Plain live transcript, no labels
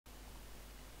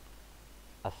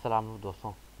अस्सलाम वालेकुम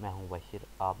दोस्तों, मैं हूं बशीर।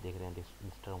 आप देख रहे हैं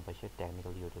mister Bashir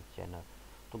technical YouTube channel.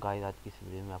 तो गाइस, आज की इस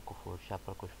वीडियो में आपको फोटोशॉप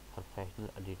पर कुछ प्रोफेशनल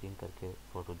एडिटिंग करके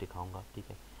फ़ोटो दिखाऊंगा। ठीक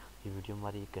है, ये वीडियो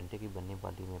हमारी 1 घंटे की बनने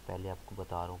वाली है। मैं पहले आपको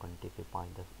बता रहा हूँ, घंटे के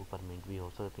 5-10 ऊपर मिनट भी हो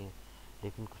सकते हैं,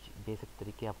 लेकिन कुछ बेसिक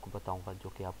तरीके आपको बताऊँगा जो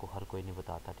कि आपको हर कोई नहीं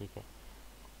बताता। ठीक है,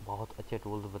 बहुत अच्छे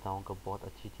टूल्स बताऊंगा, बहुत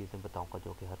अच्छी चीज़ें बताऊंगा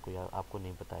जो कि हर कोई आपको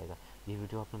नहीं बताएगा। ये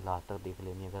वीडियो आपने लास्ट तक देख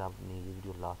लेनी है। अगर आपने ये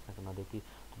वीडियो लास्ट तक ना देखी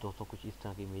तो दोस्तों कुछ इस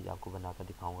तरह की इमेज आपको बनाकर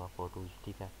दिखाऊंगा, फोटोज।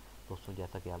 ठीक है दोस्तों,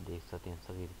 जैसा कि आप देख सकते हैं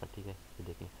स्क्रीन पर। ठीक है, ये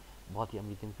देखें, बहुत ही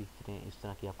अमेजिंग पिक्चरें, इस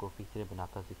तरह की आपको पिक्चरें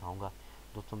बनाकर दिखाऊंगा।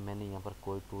 दोस्तों मैंने यहाँ पर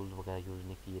कोई टूल वगैरह यूज़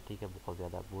नहीं किए। ठीक है, बहुत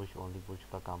ज़्यादा बुश ओनली बुश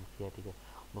का काम किया है। ठीक है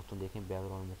दोस्तों, देखें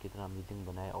बैकग्राउंड में कितना अमेजिंग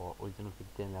बना है, और ओरिजिनल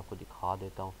पिक्चर मैं आपको दिखा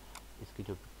देता हूँ। इसकी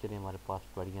जो पिक्चरें हमारे पास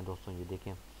पड़ी हैं दोस्तों, ये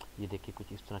देखें, ये देखिए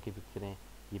कुछ इस तरह की पिक्चर हैं।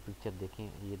 ये पिक्चर देखें,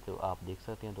 ये तो आप देख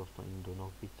सकते हैं दोस्तों, इन दोनों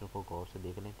पिक्चर को गौर से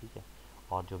देख लें। ठीक है,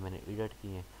 और जो मैंने एडिट की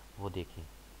हैं वो देखें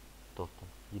दोस्तों,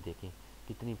 ये देखें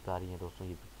कितनी प्यारी हैं दोस्तों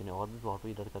ये पिक्चरें। और भी फोटो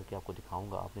एडिट करके आपको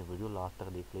दिखाऊंगा, आपने वीडियो लास्ट तक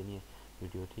देख लेनी है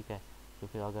वीडियो। ठीक है,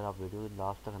 क्योंकि अगर आप वीडियो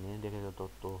लास्ट तक नहीं देखेंगे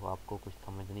तो आपको कुछ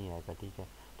समझ नहीं आएगा। ठीक है,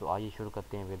 तो आइए शुरू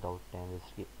करते हैं विदाउट टाइम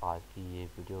वेस्ट की आज की ये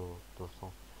वीडियो दोस्तों।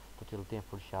 तो चलते हैं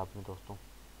फोटोशॉप में दोस्तों।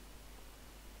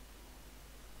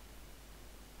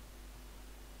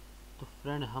 तो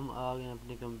फ्रेंड, हम आ गए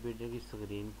अपने कंप्यूटर की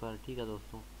स्क्रीन पर। ठीक है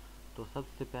दोस्तों, तो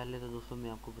सबसे पहले तो दोस्तों मैं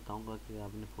आपको बताऊंगा कि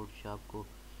आपने फोटोशॉप को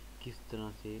किस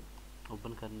तरह से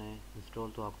ओपन करना है।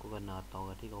 इंस्टॉल तो आपको करना आता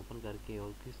होगा। ठीक है, ओपन करके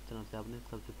और किस तरह से आपने,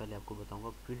 सबसे पहले आपको बताऊंगा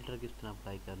फ़िल्टर किस तरह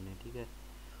अप्लाई करने हैं। ठीक है,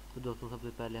 तो दोस्तों सबसे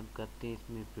पहले हम करते हैं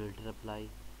इसमें फ़िल्टर अप्लाई।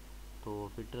 तो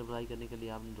फ़िल्टर अप्लाई करने के लिए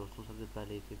आपने दोस्तों सबसे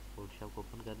पहले इसे फोटोशॉप को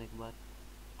ओपन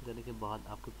करने के बाद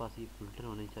आपके पास ये फ़िल्टर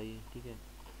होने चाहिए। ठीक है,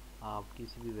 आप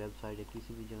किसी भी वेबसाइट या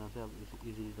किसी भी जगह से आप इसे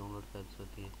इजीली डाउनलोड कर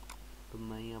सकते हैं। तो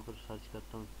मैं यहाँ पर सर्च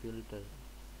करता हूँ फ़िल्टर।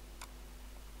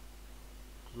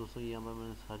 तो दोस्तों यहाँ पर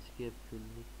मैंने सर्च किया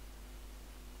फ़िल्टर,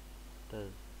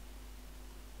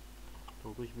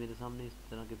 तो कुछ मेरे सामने इस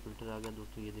तरह के फ़िल्टर आ गया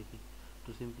दोस्तों, ये देखिए।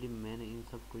 तो सिंपली मैंने इन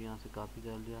सब को यहाँ से कॉपी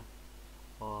कर लिया,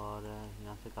 और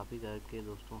यहाँ से कॉपी करके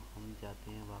दोस्तों हम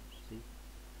जाते हैं वापसी।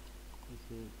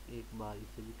 इसे एक बार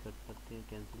इसे भी कट करते हैं,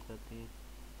 कैंसिल करते हैं,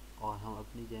 और हम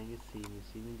अपनी जाएंगे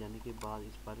सी में जाने के बाद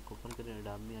इस फाइल को ओपन करें।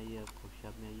 एडोब में आइए,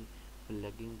 फोटोशॉप में आइए,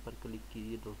 प्लगिंग पर क्लिक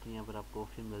कीजिए दोस्तों। यहाँ पर आपको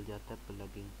ऑप्शन मिल जाता है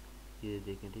प्लगिंग, ये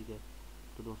देखें। ठीक है,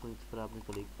 तो दोस्तों इस पर आपने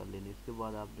क्लिक कर लेना। इसके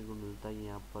बाद आपने को मिलता है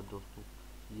यहाँ पर दोस्तों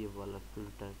ये वाला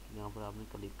फ़िल्टर, यहाँ पर आपने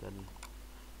क्लिक करना।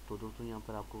 तो दोस्तों यहाँ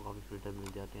पर आपको काफ़ी फ़िल्टर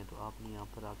मिल जाते हैं, तो आपने यहाँ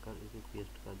पर आकर इसे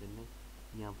पेस्ट कर देना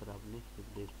है। यहाँ पर आपने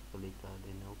रिप्लेस पर क्लिक कर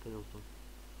देना है। ओके दोस्तों,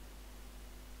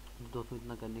 दोस्तों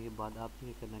इतना करने के बाद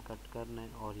आपने क्या करना है, कट करना है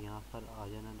और यहाँ पर आ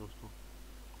जाना है दोस्तों।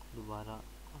 दोबारा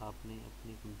आपने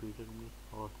अपने कंप्यूटर में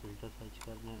और फ़िल्टर सर्च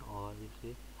करना है और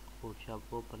इसे फोटोशॉप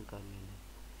को ओपन कर लेना है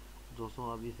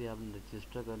दोस्तों। अब इसे आपने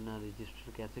रजिस्टर करना है।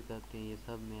 रजिस्टर कैसे करते हैं ये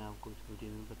सब मैं आपको इस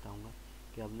वीडियो में बताऊंगा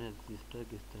कि आपने रजिस्टर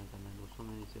किस तरह करना है दोस्तों।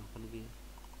 मैंने इसे ओपन किया,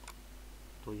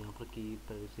 तो यहाँ पर की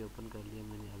पर इसे ओपन कर लिया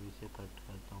मैंने। अब इसे कट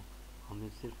करता हूँ, हमें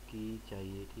सिर्फ की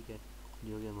चाहिए। ठीक है,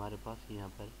 जो कि हमारे पास यहाँ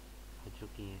पर आ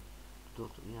चुकी हैं। तो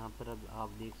दोस्तों यहाँ पर अब आप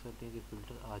देख सकते हैं कि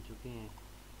फ़िल्टर आ चुके हैं,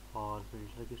 और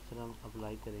फ़िल्टर किस तरह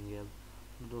अप्लाई करेंगे। अब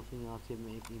दोस्तों यहाँ से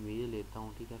मैं एक इमेज लेता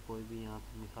हूँ। ठीक है, कोई भी यहाँ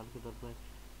से मिसाल के तौर पर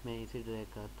मैं इसे ड्रैग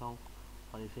करता हूँ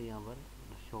और इसे यहाँ पर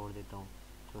छोड़ देता हूँ।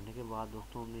 छोड़ने के बाद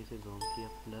दोस्तों हमने इसे जूम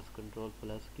किया, कंट्रोल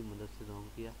प्लस की मदद से जूम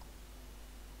किया,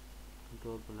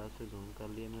 कंट्रोल प्लस से जूम कर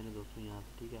लिया मैंने दोस्तों यहाँ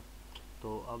से। ठीक है,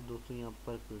 तो अब दोस्तों यहाँ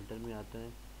पर फ़िल्टर में आता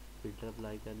है, फ़िल्टर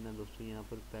अप्लाई करना है दोस्तों। यहाँ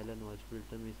पर पहला नॉइज़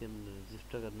फ़िल्टर में इसे हमें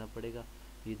रजिस्टर करना पड़ेगा।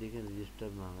 ये देखें रजिस्टर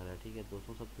मांग रहा है। ठीक है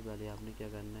दोस्तों, सबसे पहले आपने क्या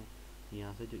करना है,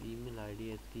 यहाँ से जो ईमेल आईडी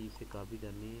है इसकी इसे कॉपी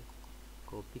करनी है।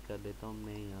 कॉपी कर लेता हूँ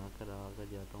मैं, यहाँ कर आकर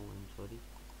जाता हूँ, आई एम सॉरी।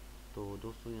 तो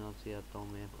दोस्तों यहाँ से आता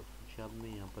हूँ मैं फोटोशॉप में,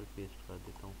 यहाँ पर पेस्ट कर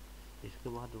देता हूँ। इसके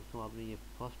बाद दोस्तों आपने ये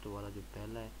फर्स्ट वाला जो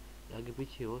पहला है, आगे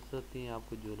पीछे हो सकती है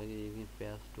आपको जो लगे, लेकिन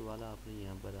फर्स्ट वाला आपने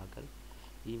यहाँ पर आकर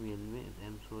ईमेल में, आई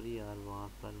एम सॉरी यार, वहाँ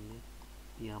पर में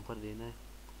यहाँ पर देना है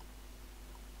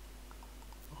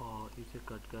और इसे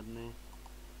कट करना है।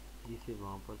 इसे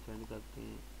वहाँ पर सेंड करते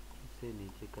हैं, इसे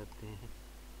नीचे करते हैं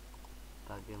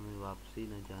ताकि हमें वापसी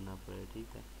न जाना पड़े।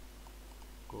 ठीक है,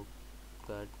 को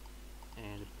कट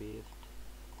एंड पेस्ट,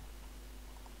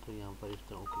 तो यहाँ पर इस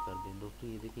तरह ओके कर दें दोस्तों।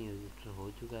 ये देखिए रजिस्टर हो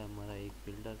चुका है हमारा एक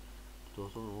फ़िल्टर। तो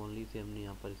दोस्तों ओनली से हमने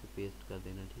यहाँ पर इसे पेस्ट कर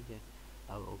देना। ठीक है,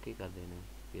 अब ओके कर देना है।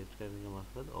 पेस्ट करने का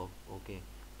मकसद ओके।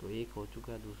 तो एक हो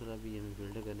चुका है, दूसरा भी हमें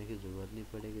फ़िल्टर करने की ज़रूरत नहीं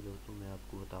पड़ेगी दोस्तों, मैं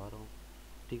आपको बता रहा हूँ।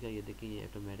 ठीक है, ये देखिए ये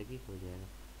ऑटोमेटिक ही हो जाएगा,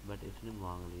 बट इसने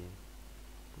मांग लिया है,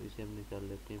 तो इसे हमने कर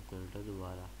लेते हैं फ़िल्टर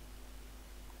दोबारा।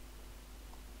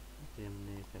 इसे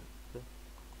हमने कर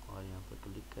और यहाँ पर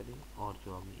क्लिक करें, और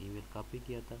जो हमने ईमेल कॉपी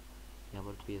किया था यहाँ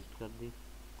पर पेस्ट कर दी।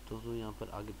 दोस्तों यहाँ पर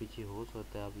आगे पीछे हो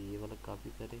सकता है, आप ये वाला कॉपी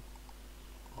करें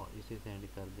और इसे सेंड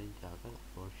कर दें जाकर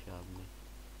फोटोशॉप में।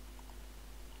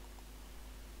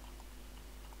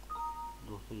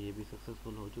 दोस्तों ये भी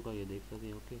सक्सेसफुल हो चुका है, ये देख सकते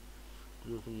हैं। ओके, तो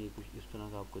दोस्तों ये कुछ इस तरह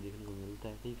का आपको देखने को मिलता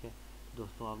है। ठीक है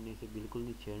दोस्तों, आपने इसे बिल्कुल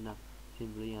नहीं छेड़ना,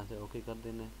 सिंपली यहाँ से ओके कर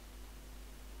देना है।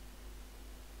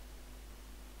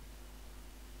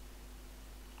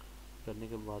 करने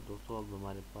के बाद दोस्तों अब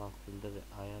हमारे पास फिल्टर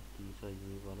आया, तीसरा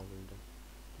ये वाला फिल्टर,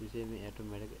 तो इसे मैं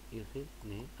ऑटोमेटिक इसे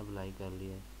ने अप्लाई कर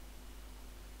लिया है।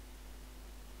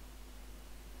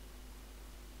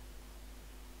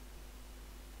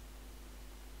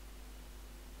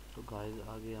 तो गाइस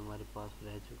आगे हमारे पास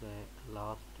रह चुका है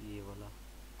लास्ट ये वाला।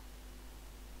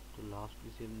 तो लास्ट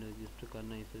इसे हमने रजिस्टर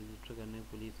करना है। इसे रजिस्टर करने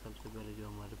के लिए सबसे पहले जो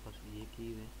हमारे पास ये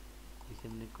कीज़ है इसे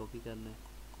हमने कॉपी करना है।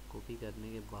 कॉपी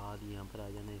करने के बाद यहाँ पर आ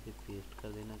जाना है, इसे पेस्ट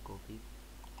कर देना, कॉपी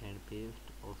एंड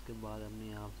पेस्ट। और उसके बाद हमने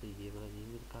यहाँ से ये वाला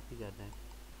ईमेल कॉपी करना है।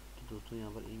 तो दोस्तों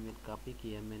यहाँ पर ईमेल कॉपी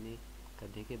किया मैंने।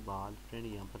 करने के बाद फ्रेंड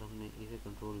यहाँ पर हमने इसे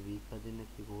कंट्रोल वी कर देना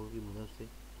कीबोर्ड की मदद से,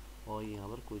 और यहाँ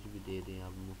पर कुछ भी दे दें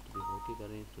आप, मुख्तलिफ ओके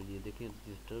करें। तो ये देखें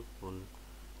रजिस्टर फुल।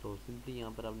 तो सिंपली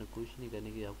यहाँ पर आपने कुछ नहीं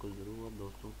करने की आपको ज़रूरत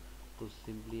दोस्तों। तो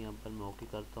सिंपली यहाँ पर मैं ओके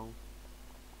करता हूँ।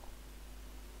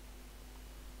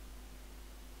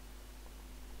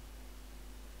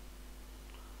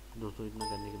 दोस्तों इतना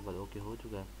करने के बाद ओके हो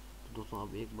चुका है। तो दोस्तों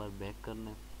अब एक बार बैक करना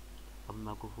है। अब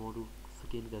मैं आपको फ़ोटो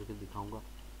स्कैन करके दिखाऊंगा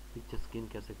पिक्चर स्कैन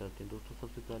कैसे करते हैं। दोस्तों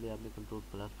सबसे पहले आपने कंट्रोल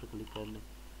प्लस पर क्लिक करना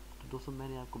है। तो दोस्तों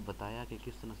मैंने आपको बताया कि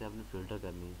किस तरह से आपने फ़िल्टर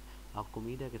करनी है। आपको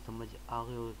उम्मीद है कि समझ आ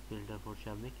गए हो फ़िल्टर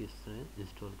फोटोशॉप में किस तरह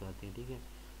इंस्टॉल करते हैं। ठीक है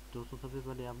दोस्तों, सबसे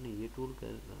पहले आपने ये टूल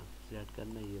सेलेक्ट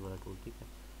करना है, ये वाला टूल। ठीक है,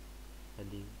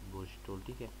 एडिंग बुश टूल।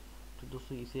 ठीक है, तो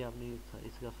दोस्तों इसे आपने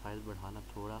इसका साइज़ बढ़ाना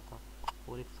थोड़ा सा,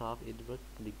 और एक साफ एज पर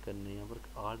क्लिक करना है, यहाँ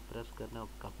पर आर्ट प्रेस करना है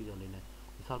और कॉपी कर लेना है।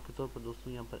 मिसाल के तौर पर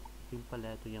दोस्तों यहाँ पर पिंपल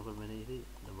है, तो यहाँ पर मैंने इसे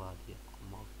दबा दिया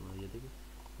माउस में, ये देखिए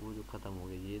वो जो ख़त्म हो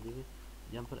गया। ये देखिए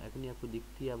यहाँ पर एक्ने आपको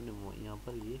दिखती है, आपने यहाँ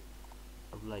पर ये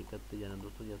अप्लाई करते जाना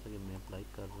दोस्तों, जैसा कि मैं अप्लाई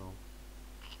कर रहा हूँ।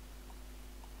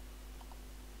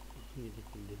 ये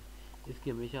देखिए इसकी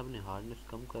हमेशा आपने हार्डनेस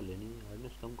कम कर लेनी है।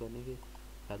 हार्डनेस कम करने के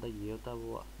फ़ायदा ये होता है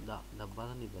वो धब्बा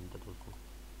सा नहीं बनता दोस्तों।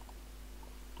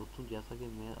 दोस्तों जैसा कि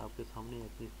मैं आपके सामने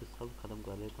अपने इस पर सब ख़त्म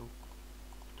कर लेता हूँ।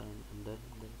 टाइम अंदर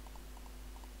अंदर।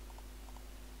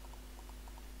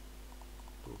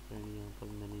 तो फ्रेंड यहाँ पर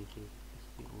मैंने इसे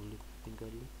इसकी ओनली फिक्सिंग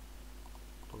कर ली।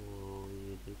 तो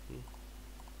ये देखिए,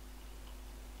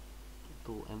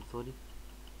 तो आई एम सॉरी।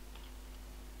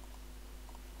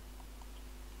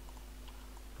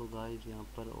 तो गाइस यहाँ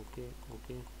पर ओके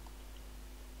ओके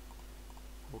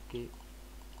ओके।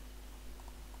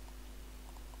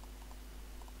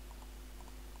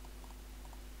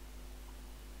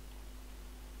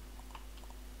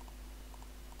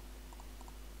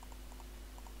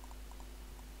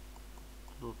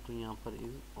 दोस्तों यहाँ पर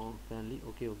इस और फैमिली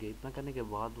ओके हो गया। इतना करने के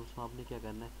बाद दोस्तों आपने क्या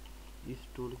करना है, इस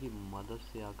टूल की मदद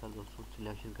से आकर दोस्तों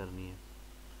सिलेक्शन करनी है।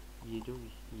 ये जो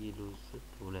ये लूज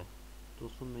टूल है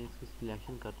दोस्तों, मैं इसकी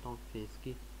सिलेक्शन करता हूँ फेस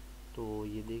की। तो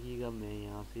ये देखिएगा मैं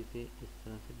यहाँ से इसे इस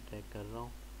तरह से ड्रैग कर रहा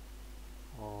हूँ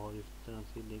और इस तरह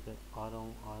से लेकर आ रहा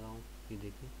हूँ। ये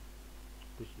देखिए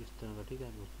कुछ इस तरह का। ठीक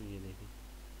है दोस्तों, ये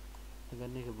देखिए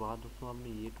करने के बाद दोस्तों आपने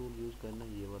ये टूल यूज़ करना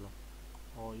है, ये वाला,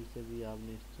 और इसे भी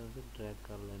आपने इस तरह से ड्रैग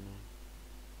कर लेना है।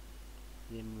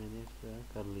 ये मैंने इस तरह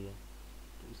कर लिया।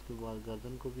 तो इसके बाद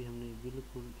गर्दन को भी हमने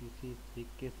बिल्कुल इसी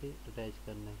तरीके से अटैच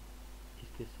करना है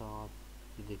इसके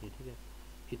साथ। ये देखिए ठीक है।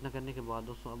 इतना करने के बाद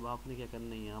दोस्तों अब आपने क्या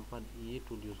करना है, यहाँ पर ये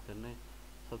टूल यूज़ करना है।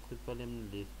 सबसे पहले हमने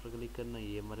लेस पर क्लिक करना है,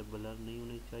 ये हमारे ब्लर नहीं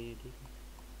होनी चाहिए। ठीक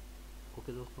है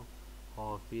ओके दोस्तों।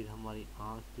 और फिर हमारी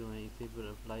आँख जो है इसे पर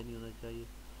अप्लाई नहीं होना चाहिए।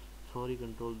 सॉरी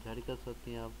कंट्रोल Z कर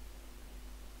सकते हैं आप।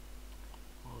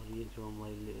 और ये जो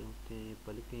हमारे होते हैं ये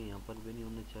पलकें यहाँ पर भी नहीं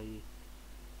होना चाहिए।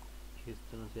 इस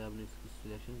तरह से आपने इसकी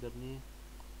सिलेक्शन करनी है।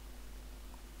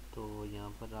 तो यहाँ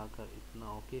पर आकर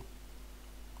इतना ओके।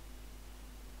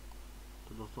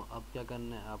 तो दोस्तों अब क्या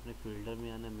करना है, आपने फ़िल्टर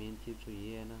में आना, मेन चीज़ तो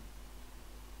ये है ना।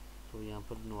 तो यहाँ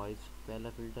पर नॉइस पहला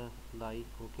फ़िल्टर लाई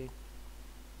ओके।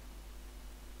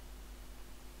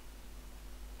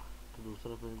 तो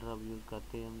दूसरा फ़िल्टर अब यूज़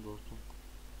करते हैं हम दोस्तों।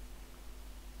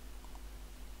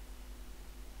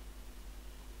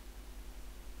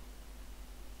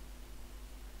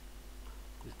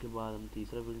 इसके बाद हम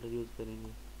तीसरा फ़िल्टर यूज़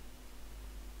करेंगे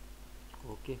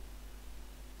ओके।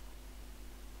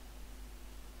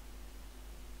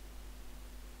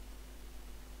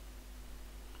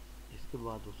 इसके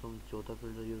बाद दोस्तों हम चौथा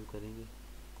फ़िल्टर यूज़ करेंगे।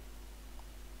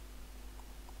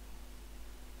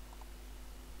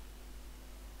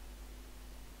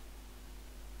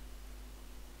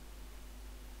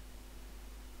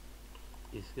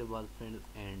 इसके बाद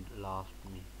फ्रेंड्स एंड लास्ट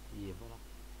में ये वाला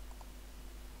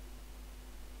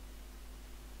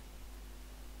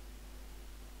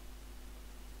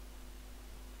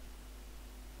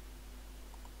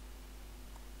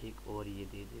एक और ये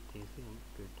दे देते हैं इसे हम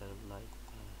ट्विटर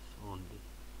लाइक ओनली।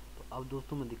 तो अब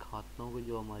दोस्तों मैं दिखाता हूँ कि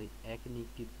जो हमारी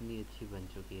टेक्निक कितनी अच्छी बन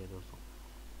चुकी है दोस्तों।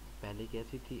 पहले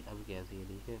कैसी थी अब कैसी है,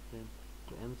 ठीक है फ्रेंड।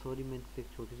 तो आई एम सॉरी, मेरे से एक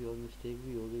छोटी सी और मिस्टेक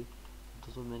भी हो गई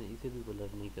दोस्तों, मैंने इसे भी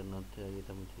ब्लर नहीं करना चाहिए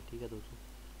था मुझे, ठीक है दोस्तों।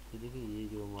 ये देखिए ये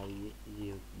जो हमारी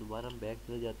ये दोबारा हम बैक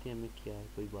चले जाते हैं, हमें क्या है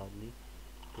कोई बात नहीं।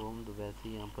 तो हम तो वैसे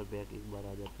ही यहाँ पर बैक एक बार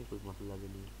आ जाते हैं, कोई मसला भी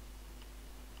नहीं है।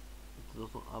 तो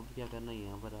दोस्तों अब क्या करना है,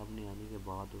 यहाँ पर आपने आने के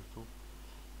बाद दोस्तों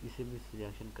इसे भी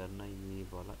सिलेक्शन करना है, ये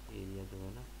वाला एरिया जो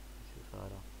है ना इसे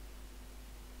सारा।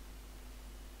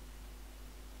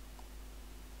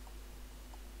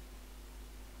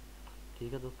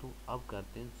 ठीक है दोस्तों, अब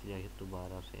करते हैं सिलेक्शन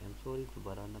दोबारा से। आई एम सॉरी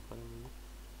दोबारा आना पड़ा मुझे।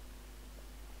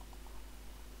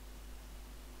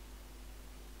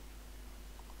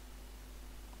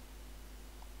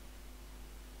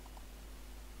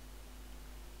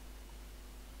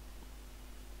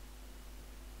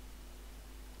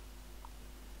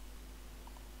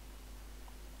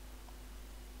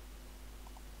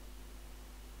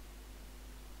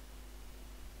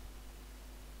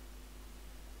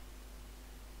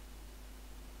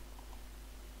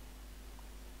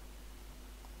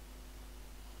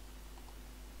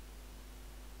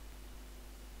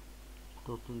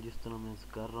 दोस्तों जिस तरह मैं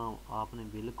कर रहा हूँ आपने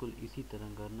बिल्कुल इसी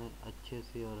तरह करना है, अच्छे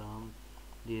से आराम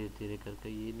धीरे धीरे करके।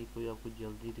 ये नहीं कोई आपको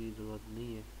जल्दी की ज़रूरत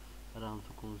नहीं है, आराम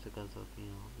सुकून से कर सकते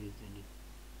हैं आप इजीली।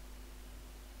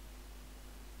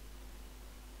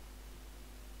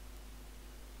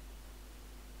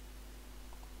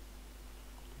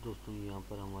 दोस्तों यहाँ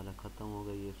पर हमारा ख़त्म हो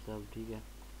गया ये सब, ठीक है।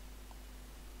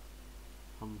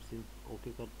 हम सिर्फ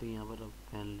ओके करते हैं यहाँ पर। अब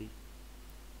फाइनली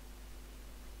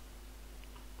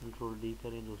कंट्रोल डी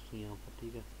करें दोस्तों यहाँ पर,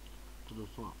 ठीक है। तो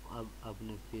दोस्तों अब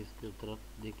अपने फेस की तरफ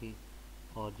देखें,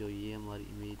 और जो ये हमारी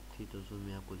इमेज थी दोस्तों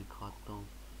मैं आपको दिखाता हूँ,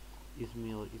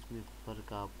 इसमें और इसमें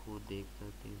फ़र्क आपको देख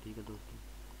सकते हैं, ठीक है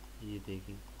दोस्तों। ये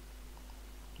देखें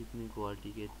कितनी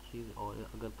क्वालिटी की अच्छी। और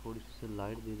अगर थोड़ी सी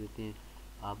लाइट दे देते हैं,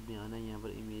 आपने आना है यहाँ पर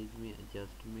इमेज में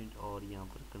एडजस्टमेंट और यहाँ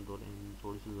पर कंट्रोल,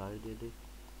 थोड़ी सी लाइट दे दे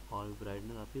और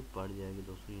ब्राइटनेस आपकी बढ़ जाएगी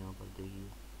दोस्तों, यहाँ पर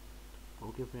देखिए।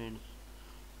 ओके फ्रेंड्स,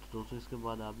 तो दोस्तों इसके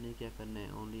बाद आपने क्या करना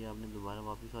है, ओनली आपने दोबारा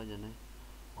वापस आ जाना है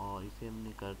और इसे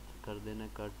हमने कर देना है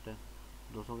कट।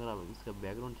 दोस्तों अगर आप इसका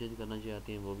बैकग्राउंड चेंज करना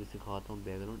चाहते हैं वो भी सिखाता हूँ,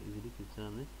 बैकग्राउंड इजीली किस तरह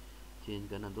हमें चेंज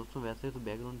करना। दोस्तों वैसे तो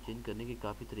बैकग्राउंड चेंज करने के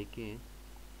काफ़ी तरीके हैं,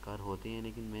 कार होते हैं,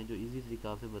 लेकिन मैं जो इजी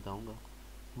तरीका आपसे बताऊंगा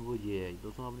वो ये है।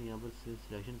 दोस्तों आपने यहाँ पर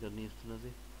सिलेक्शन करनी है इस तरह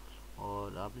से,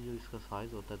 और आपने जो इसका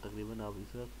साइज़ होता है तकरीबन आप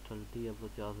इसका 30 या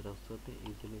 50 रख सकते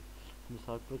हैं इजीली। मैं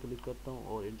 60 पर क्लिक करता हूँ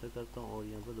और इंटर करता हूँ और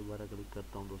यहाँ पर दोबारा क्लिक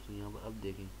करता हूँ दोस्तों। यहाँ पर अब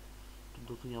देखें तो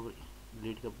दोस्तों यहाँ पर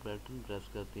डिलीट का बटन प्रेस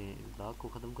करते हैं, लॉक को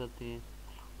ख़त्म करते हैं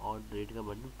और डिलीट का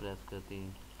बटन प्रेस करते हैं।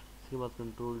 इसके बाद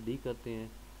कंट्रोल डी करते हैं।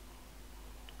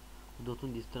 तो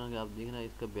दोस्तों जिस तरह के आप देख रहे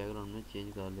हैं इसका बैकग्राउंड में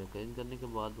चेंज कर लिया। चेंज करने के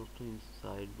बाद दोस्तों इस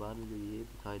साइड बार में जो ये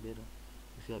दिखाई दे रहा है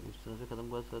इसे आप इस तरह से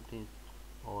ख़त्म कर सकते हैं,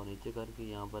 और नीचे करके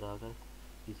यहाँ पर आकर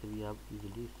इसे भी आप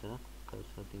इजीली इस तरह कर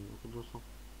सकते हैं। ओके दोस्तों,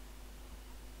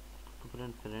 तो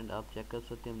फ्रेंड आप चेक कर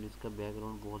सकते हैं हमने इसका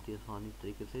बैकग्राउंड बहुत ही आसानी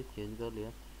तरीके से चेंज कर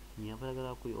लिया। यहाँ पर अगर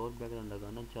आप कोई और बैकग्राउंड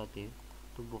लगाना चाहते हैं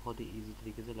तो बहुत ही ईजी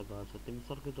तरीके से लगा सकते हैं।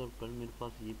 मिसाल के तौर पर मेरे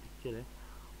पास ये पिक्चर है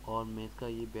और मैं इसका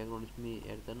ये बैकग्राउंड इसमें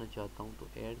ऐड करना चाहता हूँ, तो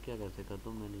ऐड क्या कैसे करता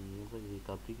हूँ, मैंने यहाँ पर ये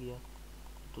कॉपी किया।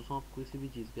 तो दोस्तों आप किसी भी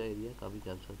चीज़ का एरिया कॉपी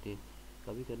कर सकते हैं।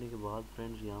 कॉपी करने के बाद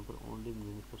फ्रेंड्स यहाँ पर ओनली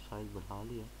मैंने इसका साइज़ बढ़ा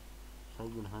लिया।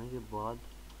 साइज़ बढ़ाने के बाद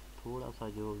थोड़ा सा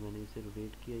जो मैंने इसे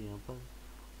रोटेट किया यहाँ पर,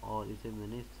 और इसे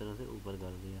मैंने इस तरह से ऊपर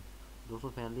कर दिया। दोस्तों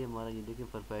फाइनली हमारा ये देखिए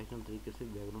प्रोफेशनल तरीके से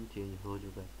बैकग्राउंड चेंज हो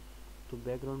चुका है। तो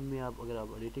बैकग्राउंड में आप अगर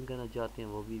आप एडिटिंग करना चाहते हैं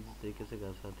वो भी इस तरीके से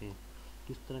कर सकते हैं।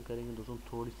 किस तरह करेंगे दोस्तों,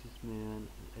 थोड़ी सी इसमें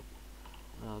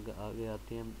आगे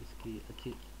आते हैं हम, इसकी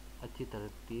अच्छी अच्छी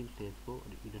तरतीब से इसको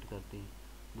एडिट करते हैं।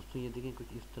 दोस्तों ये देखें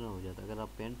कुछ इस तरह हो जाता है। अगर आप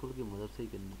पेन टूल की मदद से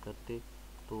करते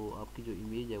तो आपकी जो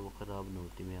इमेज है वो ख़राब ना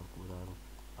होती, मैं आपको बता रहा हूँ।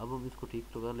 अब हम इसको ठीक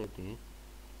तो कर लेते हैं।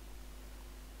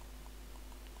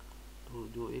 तो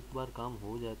जो एक बार काम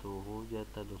हो जाए तो हो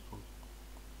जाता है दोस्तों।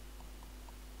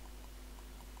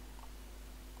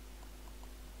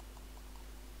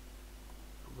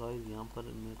 तो गाइस यहाँ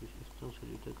पर मैं कुछ इस तरह से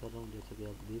एडिट कर रहा हूँ जैसा कि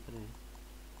आप देख रहे हैं।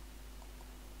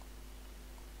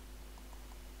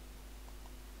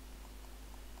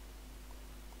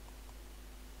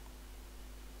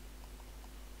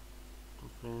 तो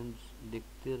फ्रेंड्स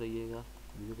देखते रहिएगा,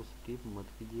 वीडियो को स्किप मत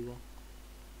कीजिएगा।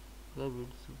 अगर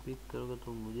वीडियो स्किप करोगे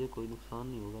तो मुझे कोई नुकसान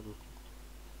नहीं होगा दोस्तों,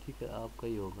 ठीक है, आपका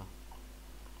ही होगा।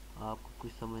 आपको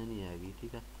कुछ समझ नहीं आएगी।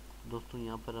 ठीक है दोस्तों,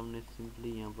 यहाँ पर हमने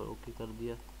सिंपली यहाँ पर ओके कर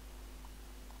दिया।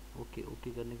 ओके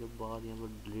करने के बाद यहाँ पर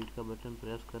डिलीट का बटन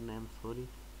प्रेस करना है। आई एम सॉरी,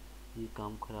 ये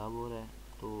काम ख़राब हो रहा है,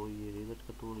 तो ये रिजल्ट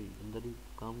का थोड़ी अंदर ही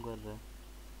काम कर रहा है।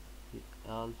 ये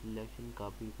ऑल सिलेक्शन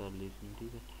कॉपी कर ली इसने।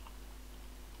 ठीक है,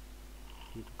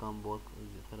 ये तो काम बहुत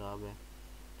ख़राब है।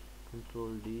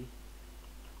 कंट्रोल डी,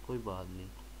 कोई बात नहीं,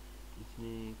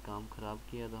 इसने काम ख़राब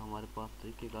किया तो हमारे पास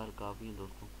तरीक़ेकार काफ़ी हैं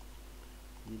दोस्तों।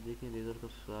 ये देखें, रेज़र का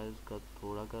साइज़ का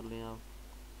थोड़ा कर लें आप,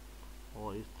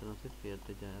 और इस तरह से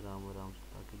फेरते जाएं आराम आराम से,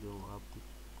 ताकि जो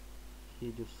आपकी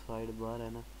ये जो साइड बार है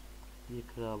ना, ये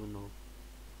ख़राब ना हो।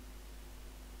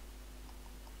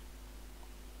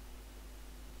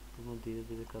 तो मैं धीरे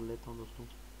धीरे कर लेता हूँ दोस्तों।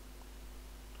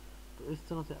 तो इस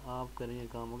तरह से आप करेंगे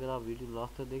काम। अगर आप वीडियो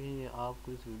लास्ट तक देखेंगे,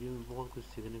 आपको इस वीडियो में बहुत कुछ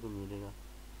सीखने को मिलेगा।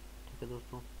 ठीक है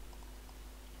दोस्तों,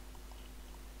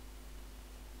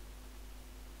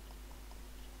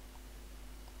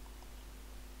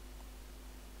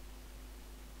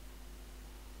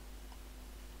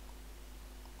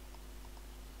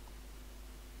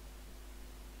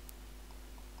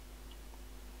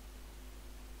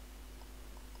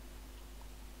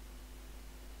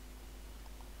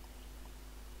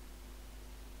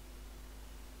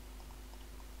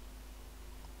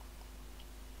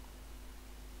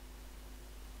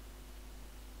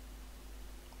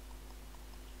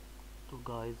 तो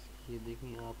गाइस ये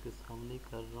देखें, आपके सामने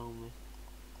कर रहा हूँ मैं,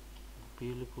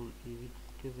 बिल्कुल इजी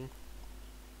तरीके से।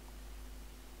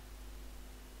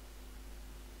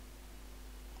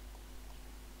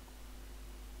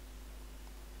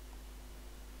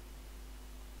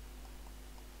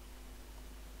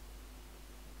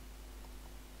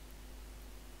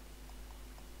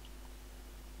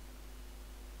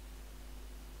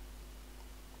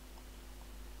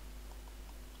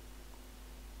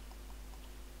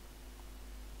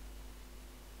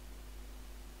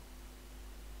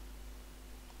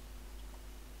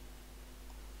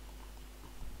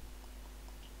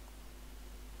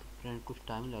 फ्रेंड कुछ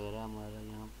टाइम लग रहा है हमारा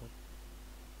यहाँ पर,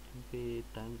 क्योंकि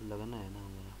टाइम तो लगना है ना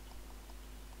हमारा,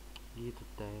 ये तो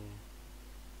तय है।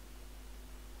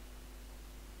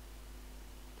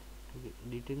 क्योंकि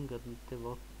एडिटिंग करते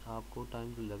वक्त आपको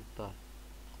टाइम तो लगता है,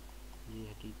 ये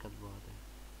हकीकत बात है,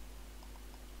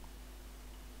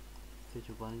 इससे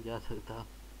छुपा नहीं जा सकता।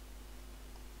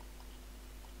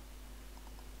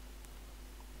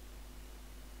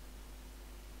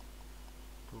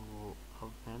 तो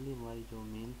अब फाइनली हमारी जो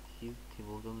मेन चीज़ थी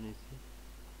वो तो हमने इसे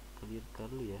क्लियर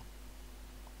कर लिया है।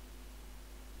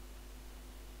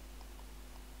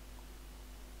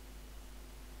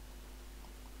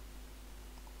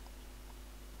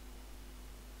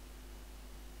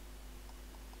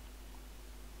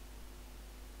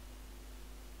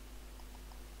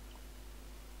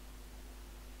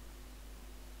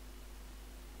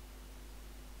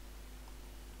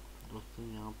 दोस्तों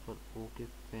यहाँ पर ओके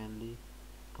फाइनली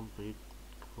कंप्लीट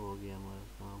हो गया हमारा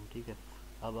काम। ठीक है,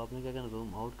 अब आपने क्या करना,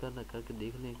 जूम आउट करना, करके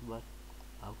देख लें एक बार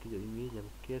आपकी जो इमेज है वो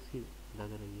कैसी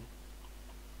लग रही है।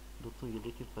 दोस्तों ये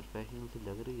देखिए, प्रोफेशनल सी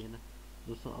लग रही है ना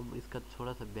दोस्तों। अब इसका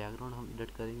थोड़ा सा बैकग्राउंड हम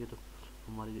एडिट करेंगे तो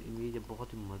हमारी जो इमेज है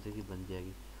बहुत ही मज़े की बन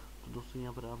जाएगी। तो दोस्तों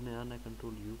यहाँ पर आपने आना है,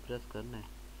 कंट्रोल यू प्रेस करना है,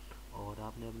 और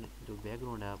आपने अपने जो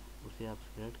बैकग्राउंड है आप उसे आप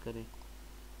सेलेक्ट करें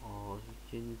और उसे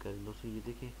चेंज करें। दोस्तों ये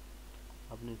देखें,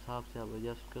 अपने हिसाब से आप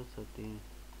एडजस्ट कर सकते हैं,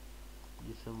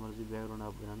 जिस मर्ज़ी बैकग्राउंड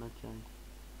आप बनाना चाहें,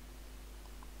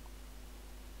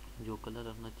 जो कलर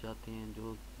रखना चाहते हैं,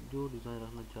 जो जो डिज़ाइन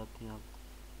रखना चाहते हैं आप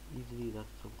इजीली रख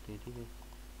सकते हैं। ठीक है,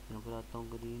 यहाँ पर आता हूँ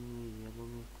ग्रीन में, येलो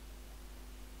में,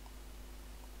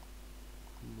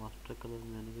 मास्टर कलर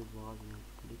में आने के बाद यहाँ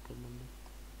पर क्लिक करना है,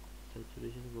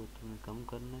 सैचुरेशन को तुम्हें कम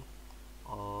करना है,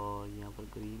 और यहाँ पर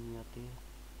ग्रीन में आते हैं,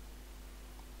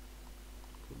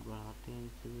 फिर बढ़ाते हैं,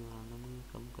 इसे भी बढ़ाना नहीं,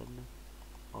 कम करना है,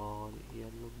 और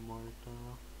येलो माल्टा।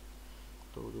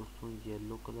 तो दोस्तों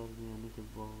येलो कलर में आने के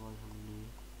बाद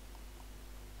हमने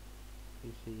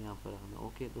इसे यहाँ पर रखना।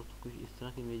 ओके दोस्तों, कुछ इस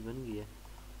तरह की इमेज बन गई है।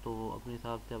 तो अपने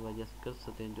हिसाब से आप एडजस्ट कर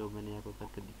सकते हैं, जो मैंने यहाँ पर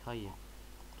करके दिखाई है।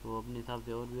 तो अपने हिसाब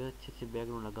से और भी अच्छे अच्छे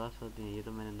बैकग्राउंड लगा सकते हैं। ये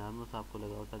तो मैंने नॉर्मल सा आपको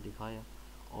लगा कर दिखाया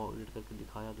और एडिट करके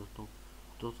दिखाया दोस्तों।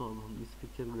 अब हम इस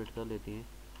पिक्चर को एडिट कर लेते हैं।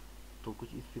 तो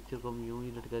कुछ इस पिक्चर को हम यूँ ही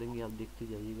एडिट करेंगे, आप देखते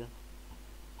जाइएगा।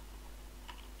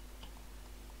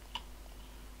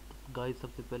 गाइस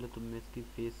सबसे पहले तो मैं इसकी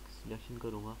फेस की सिलेक्शन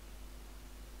करूँगा।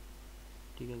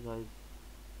 ठीक है गाइस,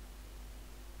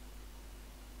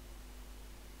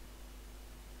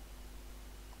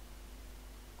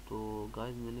 तो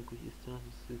गाइस मैंने कुछ इस तरह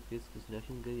से फेस की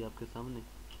सिलेक्शन करी आपके सामने।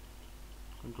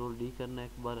 कंट्रोल डी करना है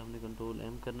एक बार, हमने कंट्रोल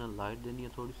एम करना, लाइट देनी है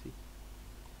थोड़ी सी,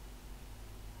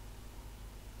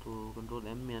 तो कंट्रोल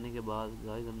एम में आने के बाद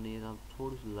गाइस हमने यहाँ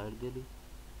थोड़ी सी लाइट दे ली।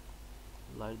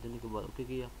 लाइट देने के बाद ओके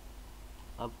किया।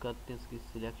 अब करते हैं इसकी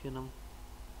सिलेक्शन हम।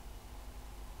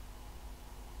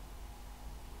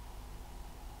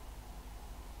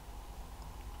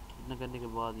 इतना करने के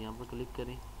बाद यहाँ पर क्लिक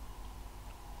करें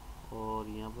और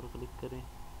यहाँ पर क्लिक करें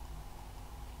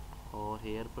और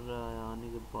हेयर पर आने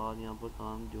के बाद यहाँ पर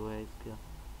काम जो है इसका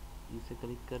इसे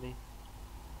क्लिक करें।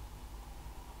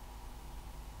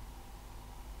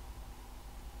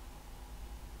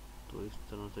 तो इस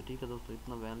तरह से ठीक है दोस्तों।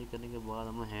 इतना वैली करने के बाद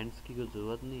हमें हैंड्स की कोई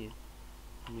ज़रूरत नहीं है।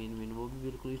 मीन वो भी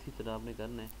बिल्कुल इसी तरह आपने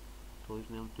करना है। तो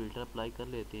इसमें हम फ़िल्टर अप्लाई कर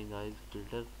लेते हैं गाइस।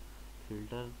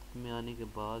 फ़िल्टर में आने के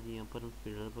बाद यहाँ पर हम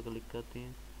फ़िल्टर पर क्लिक करते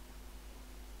हैं।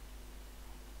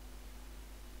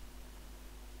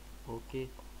 ओके।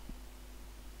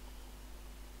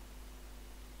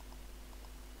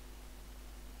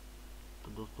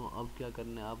 तो दोस्तों अब क्या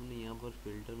करना है, आपने यहाँ पर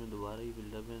फ़िल्टर में दोबारा ही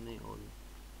फ़िल्टर में नहीं और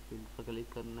फ़िल्टर पर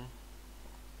क्लिक करना है।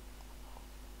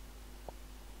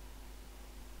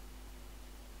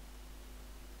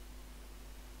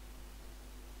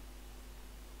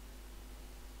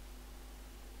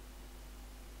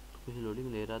 कुछ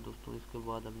लोडिंग ले रहा है दोस्तों। इसके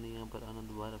बाद हमने यहाँ पर आना,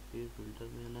 दोबारा फिर फ़िल्टर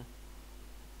में आना।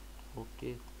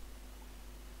 ओके।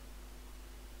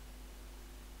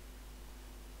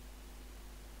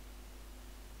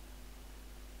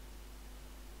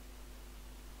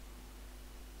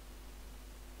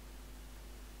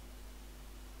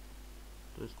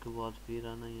 तो इसके बाद फिर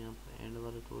आना यहाँ पर एंड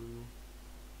वाले टूल में।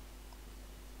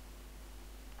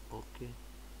 ओके।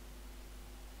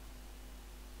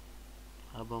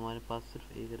 अब हमारे पास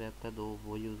सिर्फ एक रहता है, दो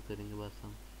वो यूज़ करेंगे बस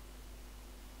हम।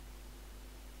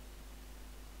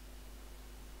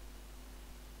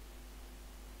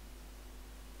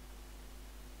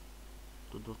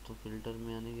 तो दोस्तों फ़िल्टर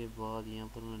में आने के बाद यहाँ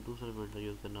पर हमें दूसरा फ़िल्टर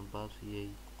यूज़ करना, बस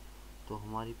यही। तो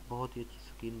हमारी बहुत ही अच्छी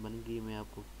स्किन बन गई। मैं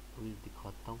आपको अभी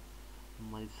दिखाता हूँ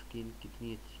हमारी स्किन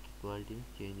कितनी अच्छी क्वालिटी में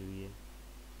चेंज हुई है।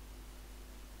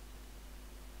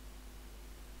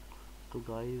 तो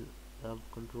गाइस अब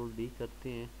कंट्रोल डी करते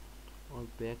हैं और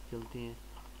बैक चलते हैं।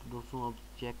 तो दोस्तों अब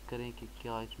चेक करें कि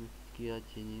क्या इसमें क्या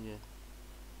चेंजिंग है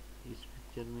इस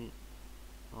पिक्चर में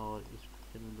और इस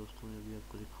पिक्चर में। दोस्तों मैं अभी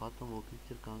आपको दिखाता हूँ वो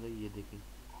पिक्चर कहाँ गई, ये देखें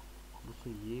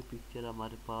दोस्तों। ये पिक्चर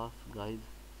हमारे पास गाइस।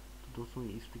 तो दोस्तों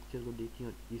इस पिक्चर को देखिए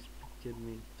और इस पिक्चर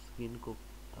में स्किन को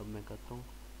अब मैं करता हूँ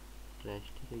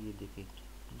ट्रैश, ठीक है। ये देखें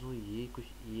दोस्तों, ये कुछ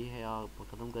ये है। आप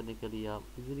ख़त्म करने के लिए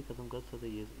आप इजीली ख़त्म कर सकते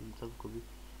हैं ये इन सब को भी।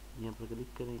 यहाँ पर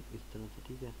क्लिक करें इस तरह से,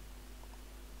 ठीक है।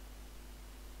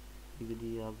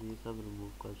 इजीली आप ये सब रिमूव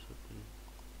कर सकते हैं।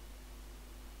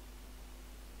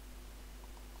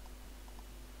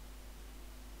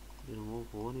 रिमूव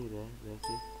हो नहीं रहा है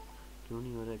वैसे, क्यों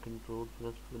नहीं हो रहा है। कंट्रोल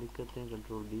प्लस क्लिक करते हैं,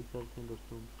 कंट्रोल डी करते हैं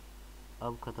दोस्तों।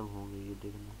 अब ख़त्म होंगे, ये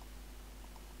देखना।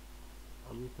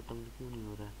 अभी ख़त्म क्यों नहीं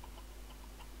हो रहा है।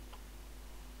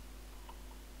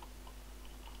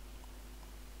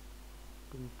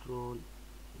 कंट्रोल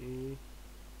ए,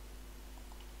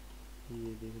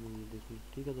 ये देखना, ये देखिए,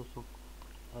 ठीक है दोस्तों।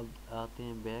 अब आते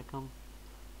हैं बैक हम।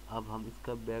 अब हम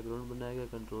इसका बैकग्राउंड बनाएगा,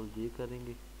 कंट्रोल जे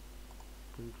करेंगे,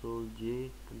 कंट्रोल जे,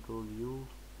 कंट्रोल यू।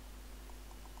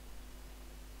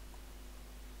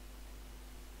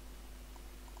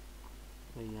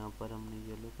 यहाँ पर हमने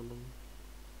येलो कलर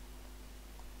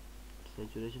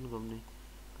सैचुरेशन को हमने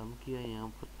कम किया, यहाँ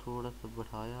पर थोड़ा सा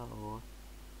बढ़ाया और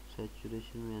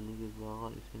सैचुरेशन में आने के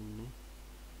बाद इसे हमने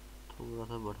थोड़ा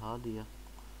सा बढ़ा दिया।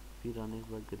 फिर आने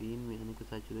के बाद ग्रीन में आने के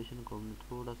सैचुरेशन को हमने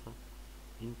थोड़ा सा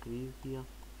इंक्रीज़ किया,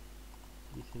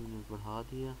 इसे हमने बढ़ा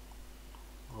दिया।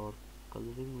 और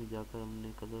कलरिंग में जाकर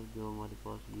हमने कलर जो हमारे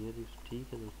पास ये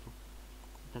ठीक है दोस्तों।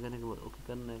 इतना करने के बाद ओके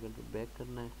करना है, कंट्रोल बैक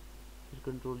करना है, फिर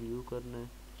कंट्रोल यू करना है।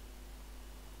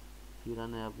 फिर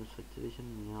आना है आपने सैचुरेशन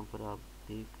में, यहाँ पर आप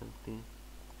देख सकते हैं।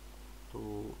 तो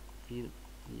फिर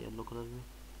येलो कलर में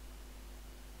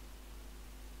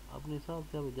अपने हिसाब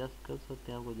से आप एडजस्ट कर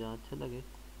सकते हैं, आपको जहाँ अच्छा लगे।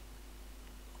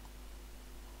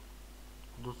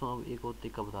 दोस्तों अब एक और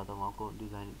तरीका बताता हूँ आपको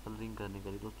डिज़ाइन कलरिंग करने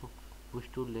के लिए। दोस्तों बुश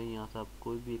टूल लें, यहाँ से आप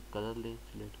कोई भी एक कलर लें,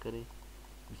 सिलेक्ट करें।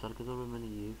 मिसाल के तौर पर मैंने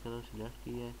ये कलर सिलेक्ट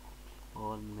किया है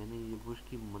और मैंने ये बुश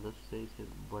की मदद से इसे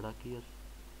बड़ा किया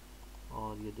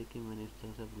और ये देखिए मैंने इस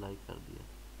तरह से अप्लाई कर दिया।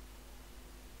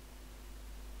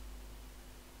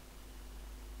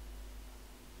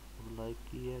 अप्लाई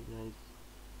किया गाइस।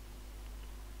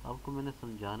 आपको मैंने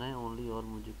समझाना है ओनली, और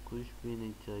मुझे कुछ भी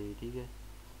नहीं चाहिए, ठीक है।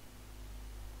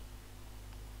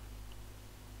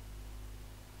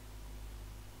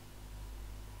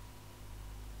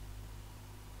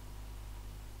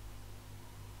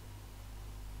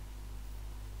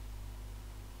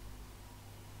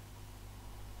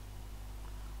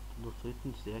 दोस्तों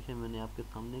इतनी सिलेक्शन मैंने आपके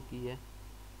सामने की है,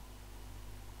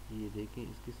 ये देखें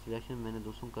इसकी सिलेक्शन मैंने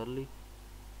दोस्तों कर ली।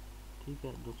 ठीक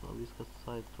है दोस्तों, अब इसका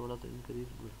साइज थोड़ा सा इंक्रीज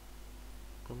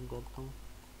कम करता हूँ।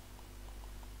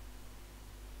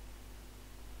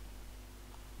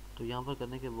 तो यहाँ पर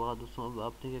करने के बाद दोस्तों अब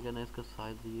आपने क्या करना है, इसका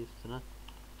साइज ये इस तरह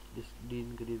डी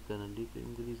इंक्रीज करना। डी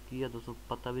इंक्रीज किया दोस्तों,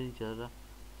 पता भी नहीं चल रहा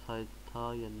साइज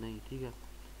था या नहीं। ठीक है,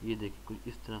 ये देखिए कुछ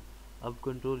इस तरह। अब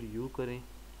कंट्रोल यू करें,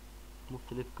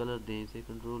 मुख्तलिफ कलर दें इसे,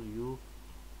 कंट्रोल यू।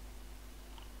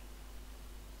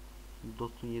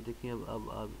 दोस्तों ये देखें, अब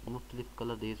आप मुख्तलिफ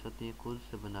कलर दे सकते हैं खुद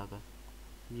से बनाकर।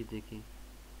 ये देखें,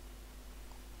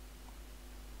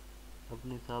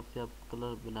 अपने हिसाब से आप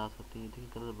कलर बना सकते हैं। देखिए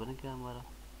कलर बन गया हमारा।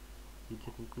 ये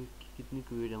देखें कितनी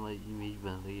क्यूट हमारी इमेज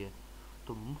बन रही है।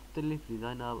 तो मुख्तलिफ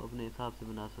डिज़ाइन आप अपने हिसाब से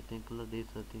बना सकते हैं, कलर दे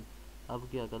सकते हैं। अब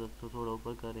क्या कलर तो थोड़ा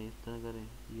ऊपर करें, इस तरह करें,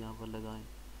 यहाँ पर लगाएं,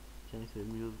 चाहे इसे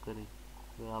यूज़ करें।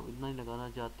 अगर आप इतना ही लगाना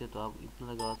चाहते हैं तो आप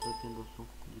इतना लगा सकते हैं दोस्तों,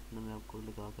 जितना मैं आपको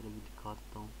लगा कर अभी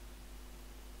दिखाता हूँ।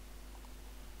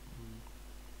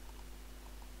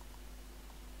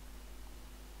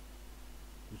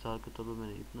 मिसाल के तौर पर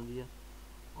मैंने इतना दिया,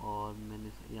 और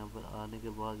मैंने यहाँ पर आने के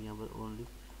बाद यहाँ पर ओनली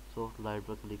सॉफ्ट लाइट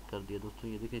पर क्लिक कर दिया। दोस्तों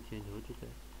ये देखिए चेंज हो चुका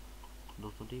है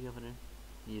दोस्तों। ठीक है फ्रेंड,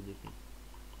 ये देखें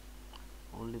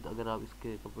ओनली। तो अगर आप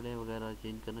इसके कपड़े वगैरह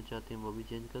चेंज करना चाहते हैं वो भी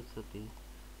चेंज कर सकते हैं।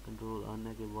 कंट्रोल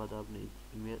आने के बाद आपने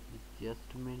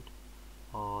एडजस्टमेंट,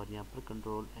 और यहाँ पर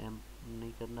कंट्रोल एम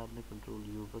नहीं करना, आपने कंट्रोल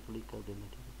यू पर क्लिक कर देना।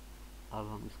 ठीक है, अब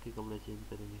हम इसके कपड़े चेंज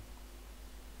करेंगे।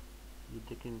 ये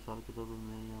देखें मिसाल के तौर पर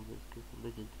मैं यहाँ पर इसके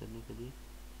कपड़े चेंज करने के लिए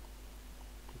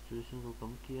सैचुरेशन को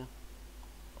कम किया,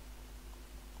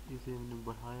 इसे हमने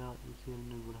बढ़ाया, इसे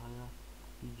हमने बढ़ाया,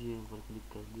 पीजीए पर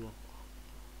क्लिक कर दिया।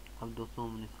 अब दोस्तों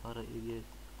हमने सारा एरिया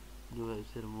जो है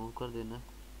इसे रिमूव कर देना।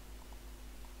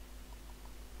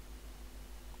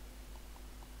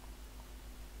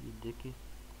 ये देखें,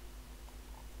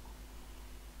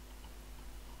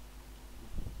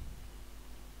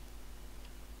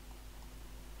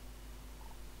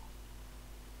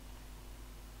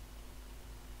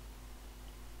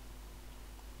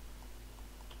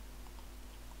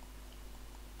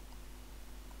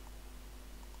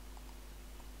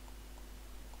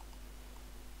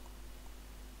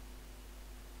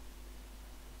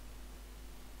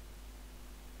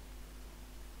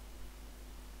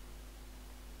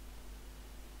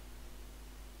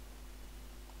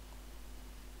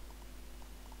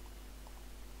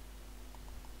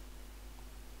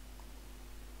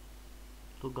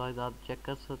 तो गाइस आप चेक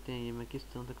कर सकते हैं ये मैं किस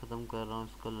तरह से ख़त्म कर रहा हूँ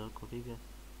इस कलर को। ठीक है,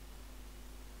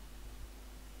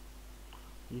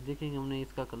 ये देखेंगे हमने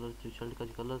इसका कलर, जो शर्ट का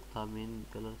जो कलर था मेन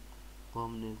कलर, वो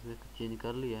हमने इसे चेंज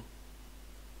कर लिया है।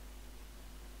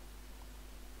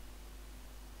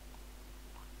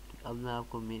 अब मैं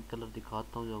आपको मेन कलर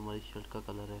दिखाता हूँ जो हमारी शर्ट का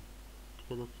कलर है।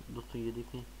 ठीक है दोस्तों ये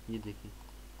देखें, ये देखें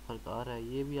फ़र्क आ रहा है।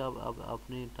 ये भी आप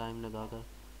अपने टाइम लगा कर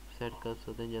सेट कर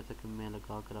सकते हैं, जैसा कि मैं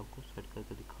लगा कर आपको सेट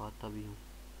करके दिखाता भी हूँ।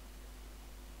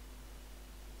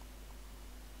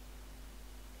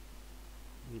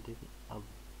 ये देखें, अब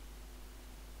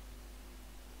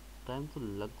टाइम तो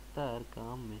लगता है हर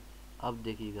काम में। अब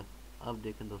देखिएगा, अब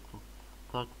देखें दोस्तों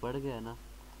फ़र्क पड़ गया है ना।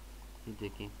 ये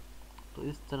देखें, तो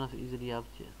इस तरह से इजीली आप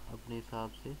अपने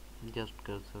हिसाब से एडजस्ट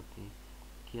कर सकते हैं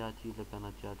क्या चीज़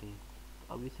लगाना चाहते हैं।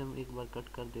 तो अब इसे हम एक बार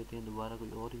कट कर देते हैं, दोबारा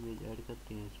कोई और इमेज ऐड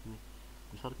करते हैं इसमें।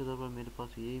 मिसाल के तौर पर मेरे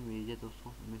पास ये इमेज है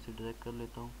दोस्तों, मैं इसे ड्रैग कर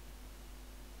लेता हूँ।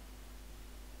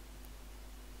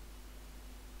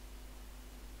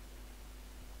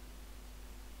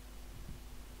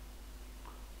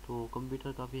 तो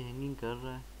कंप्यूटर काफ़ी हैंगिंग कर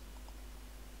रहा है।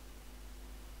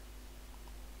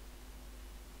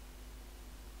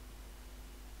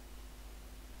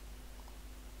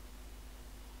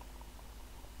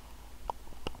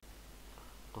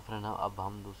 तो फ्रेंड अब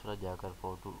हम दूसरा जाकर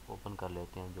फ़ोटो ओपन कर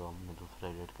लेते हैं जो हमने दूसरा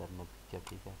एडिट करने पिक्चर।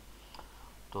 ठीक है,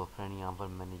 तो फ्रेंड यहाँ पर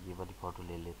मैंने ये वाली फ़ोटो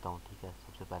ले लेता हूँ। ठीक है,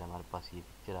 सबसे पहले हमारे पास ये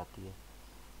पिक्चर आती है।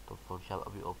 तो फोटोशॉप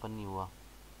अभी ओपन नहीं हुआ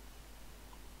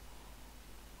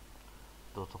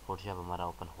दोस्तों, फोटोशॉप हमारा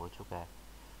ओपन हो चुका है।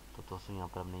 तो दोस्तों यहाँ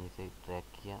पर हमने इसे ट्रैक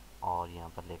किया और यहाँ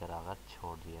पर लेकर आकर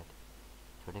छोड़ दिया।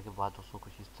 छोड़ने के बाद दोस्तों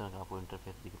कुछ इस तरह का आपको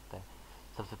इंटरफेस दिखता है।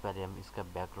 सबसे पहले हम इसका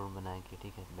बैकग्राउंड बनाएंगे।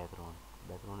 ठीक है,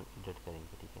 बैकग्राउंड एडिट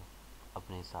करेंगे। ठीक है,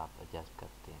 अपने हिसाब से एडजस्ट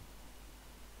करते हैं।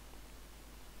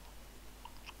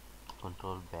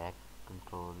 कंट्रोल बैक,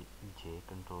 कंट्रोल जे,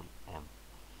 कंट्रोल एम।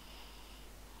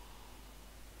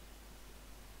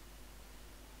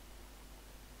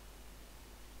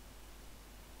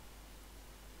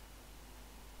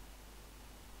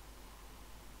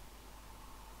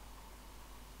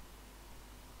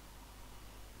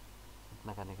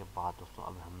 इतना करने के बाद दोस्तों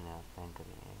अब हमने अप्लाई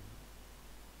करेंगे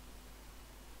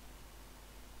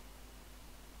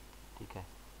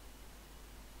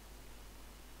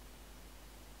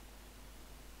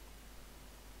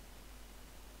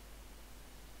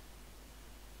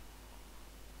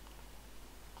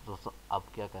अब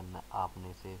क्या करना है,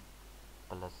 आपने इसे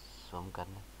प्लस स्वम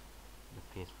करना है, जो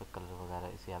फेस पर कलर वगैरह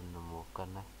इसे आपने रिमूव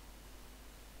करना है।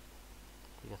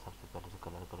 ठीक है, सबसे पहले तो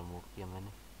कलर को रिमूव किया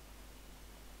मैंने।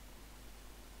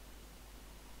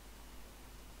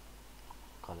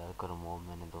 कलर को रिमूव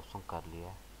मैंने दोस्तों कर लिया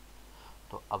है।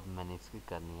 तो अब मैंने इसकी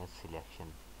करनी है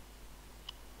सिलेक्शन।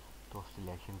 तो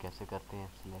सिलेक्शन कैसे करते हैं,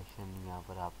 सिलेक्शन यहाँ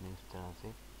पर आपने इस तरह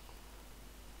से,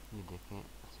 ये देखें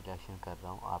सिलेक्शन कर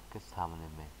रहा हूँ आपके सामने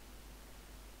में।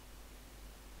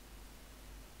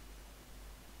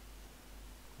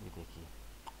 ये देखिए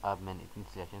अब मैंने इतनी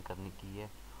सिलेक्शन करनी की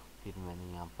है। फिर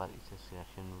मैंने यहाँ पर इसे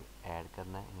सिलेक्शन ऐड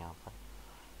करना है, यहाँ पर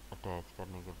अटैच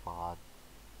करने के बाद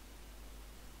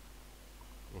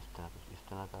इस तरह कुछ इस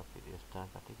तरह का, फिर इस तरह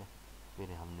का। ठीक है,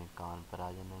 फिर हमने कान पर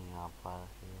आ जाना है, यहाँ पर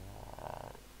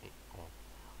है।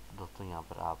 दोस्तों यहाँ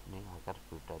पर आपने आकर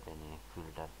फिल्टर देने हैं,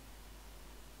 फिल्टर।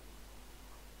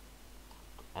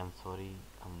 तो आई एम सॉरी,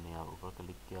 हमने यहाँ ऊपर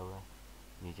क्लिक किया हुआ है,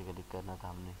 नीचे क्लिक करना था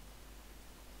हमने।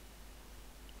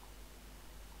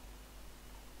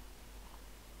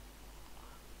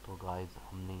 तो गाइस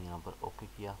हमने यहाँ पर ओके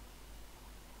किया।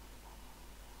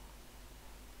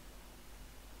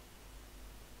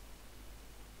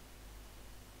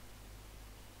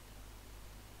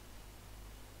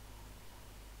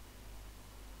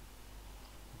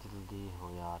 जल्दी हो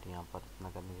यार, यहाँ पर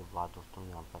इतना करने के बाद दोस्तों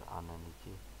यहाँ पर आना है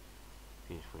नीचे,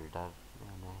 फिर फिल्टर में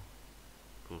आना है,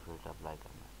 फिर फिल्टर अप्लाई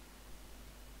करना है।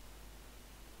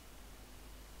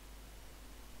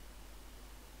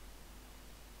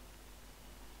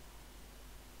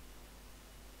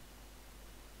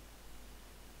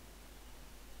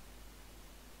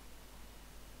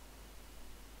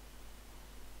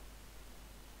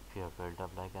 फिर फिल्टर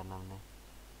अप्लाई करना हमने,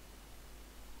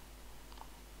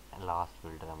 लास्ट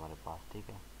फिल्टर हमारे पास। ठीक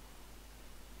है,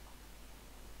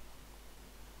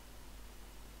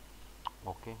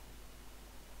 ओके।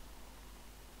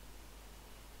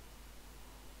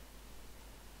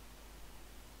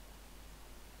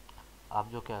 अब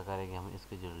जो क्या करेंगे, हम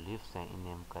इसके जो लिप्स हैं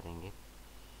इन्हें हम करेंगे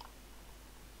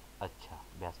अच्छा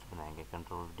बेस्ट बनाएंगे।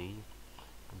 कंट्रोल डी,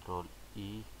 कंट्रोल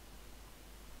ई,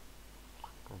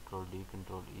 कंट्रोल डी,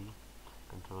 कंट्रोल ई,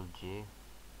 कंट्रोल जे,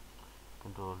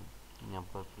 कंट्रोल यहाँ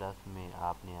पर प्लस में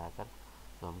आपने आकर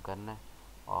जूम करना है।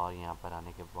 और यहाँ पर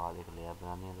आने के बाद एक लेयर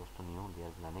बनानी है दोस्तों, न्यू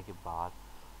लेयर बनाने के बाद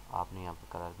आपने यहाँ पर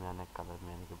कलर में आना है। कलर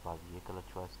में आने के बाद ये कलर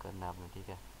चॉइस करना है आपने। ठीक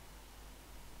है,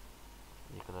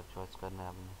 ये कलर चॉइस करना है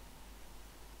आपने।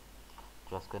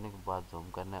 चॉइस करने के बाद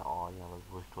जूम करना है और यहाँ पर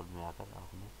ब्रश टूल में आकर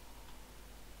आपने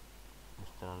इस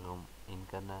तरह जूम इन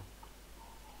करना है,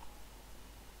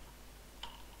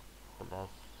 प्लस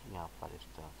यहाँ पर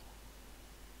इस तरह से।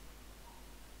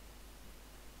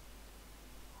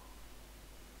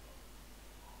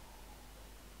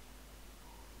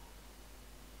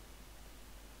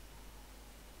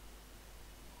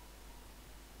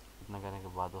 इतना करने के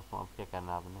बाद दोस्तों अब क्या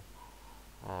करना है आपने,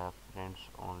 फ्रेंड्स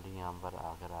ओनली यहाँ पर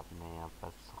आकर आपने यहाँ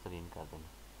पर स्क्रीन कर देना।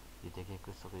 ये देखिए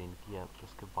कुछ स्क्रीन किया,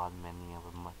 उसके बाद मैंने यहाँ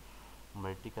पर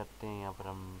मल्टी करते हैं यहाँ पर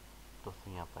हम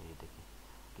दोस्तों। यहाँ पर ये देखिए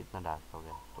कितना डार्क हो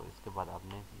गया। तो इसके बाद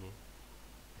आपने ये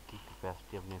इसकी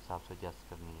कैपेसिटी अपने हिसाब से एडजस्ट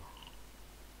करनी है।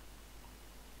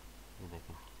 ये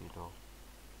देखिए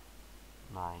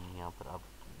 0.9 यहाँ पर। अब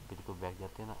बिल्कुल बैक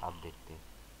जाते हैं ना, अब देखते हैं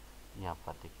यहाँ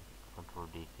पर देखिए कंट्रोल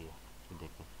डी किया। ये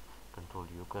देखिए कंट्रोल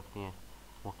यू करते हैं,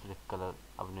 मुख्तलिफ कलर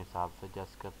अपने हिसाब से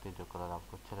एडजस्ट करते हैं। जो कलर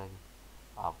आपको अच्छा लगे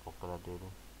आप वो कलर दे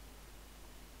दें।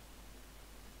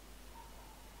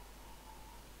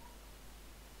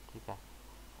 ठीक है,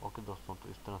 ओके दोस्तों। तो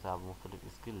इस तरह से आप मुख्तलिफ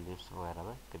इसके लिप्स वगैरह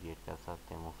में क्रिएट कर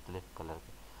सकते हैं मुख्तलिफ कलर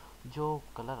के। जो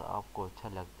कलर आपको अच्छा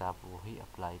लगता है आप वही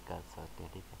अप्लाई कर सकते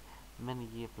हैं। ठीक है, मैंने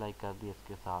ये अप्लाई कर दिया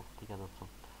इसके साथ। ठीक है दोस्तों,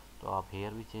 तो आप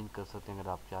हेयर भी चेंज कर सकते हैं अगर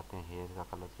आप चाहते हैं हेयर का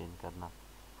कलर चेंज करना।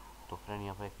 तो फ्रेंड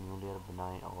यहाँ पर एक न्यू लेयर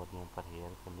बनाएं और यहाँ पर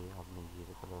हेयर के लिए आपने ये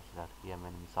कलर सेलेक्ट किया,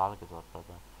 मैंने मिसाल के तौर पर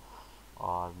था,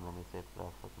 और मैंने इसे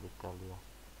प्लस पर क्लिक कर लिया।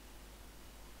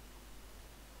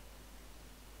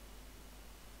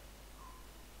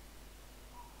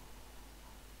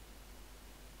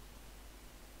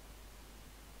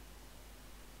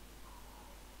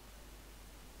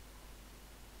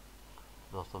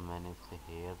 दोस्तों मैंने इससे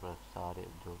हेयर पर सारे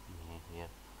जो भी हैं हेयर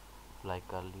अप्लाई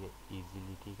कर लिए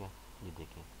इजीली। ठीक है, ये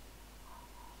देखें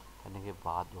करने के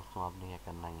बाद दोस्तों आपने क्या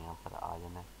करना है, यहाँ पर आ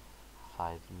जाना है,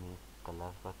 साइज में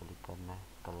कलर पर क्लिक करना है।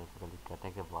 कलर पर क्लिक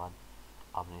करने के बाद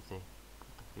आपने इसे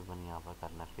तकरीबन यहाँ पर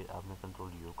करना है, फिर आपने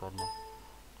कंट्रोल यू करना है।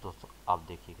 दोस्तों आप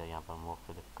देखिएगा यहाँ पर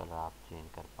मुख्तलिफ कलर आप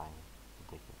चेंज कर पाएंगे।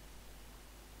 देखिए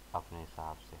अपने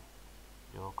हिसाब से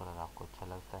जो कलर आपको अच्छा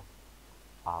लगता है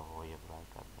आप वही अप्लाई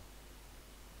कर दें।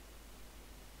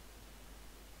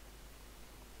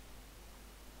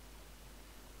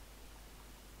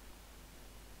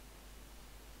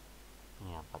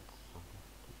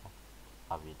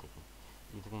 अब ये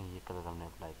देखें, ये कलर हमने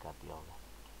अप्लाई कर दिया होगा,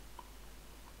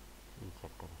 ये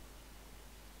चेक करें।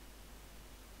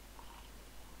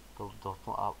 तो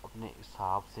दोस्तों आप अपने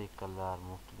हिसाब से कलर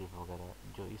मुख्तलिफ वगैरह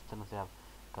जो इस तरह से आप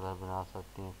कलर बना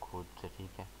सकते हैं खुद से,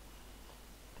 ठीक है।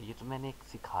 ये तो मैंने एक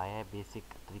सिखाया है बेसिक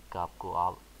तरीका आपको,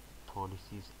 आप थोड़ी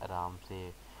सी आराम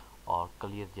से और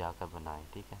क्लियर जाकर बनाएं,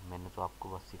 ठीक है। मैंने तो आपको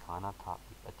बस सिखाना था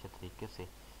एक अच्छे तरीके से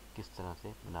किस तरह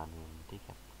से बनाने हैं, ठीक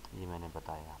है। ये मैंने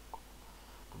बताया आपको।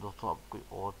 तो दोस्तों अब कोई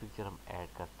और पिक्चर हम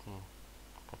ऐड करते हैं,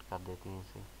 कट कर देते हैं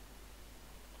इसे।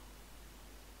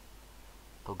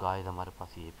 तो गाइस हमारे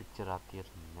पास ये पिक्चर आती है,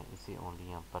 तो मैं इसे ओनली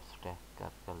यहाँ पर स्टैक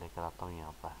कर लेकर आता हूँ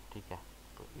यहाँ पर, ठीक है।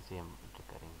 तो इसे हम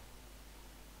करेंगे,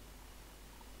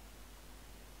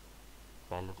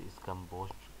 पहले तो इसका हम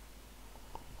बोस्ट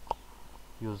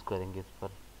यूज़ करेंगे इस पर,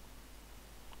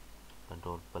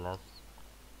 कंट्रोल प्लस।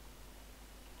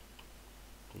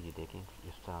 तो ये देखें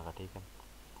इस तरह का, ठीक है।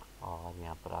 और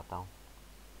यहाँ पर आता हूँ,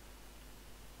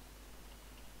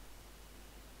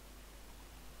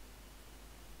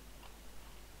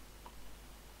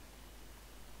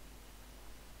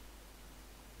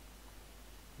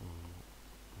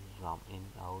 जूम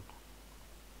इन आउट।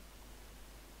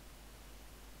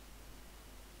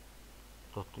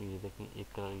 दोस्तों ये देखें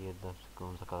एक कलर, ये 10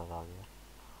 कौन सा कलर आ गया,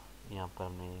 यहाँ पर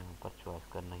हमने यहाँ पर चॉइस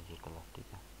करना है ये कलर, ठीक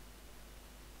है।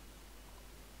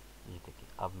 ये देखिए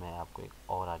अब मैं आपको एक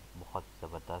और आज बहुत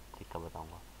ज़बरदस्त तरीका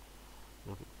बताऊंगा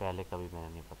जो कि पहले कभी मैंने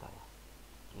नहीं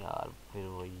बताया यार। फिर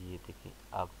वही, ये देखिए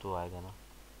अब तो आएगा ना,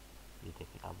 ये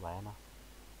देखिए अब आया ना।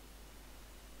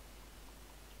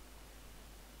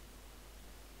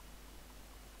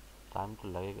 टाइम तो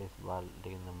लगेगा इस बार,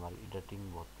 लेकिन हमारी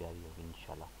एडिटिंग बहुत प्यारी होगी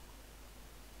इंशाल्लाह।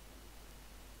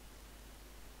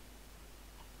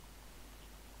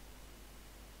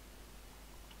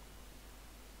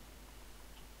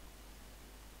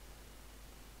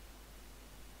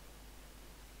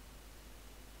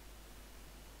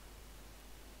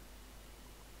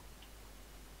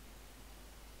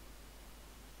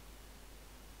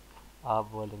 आप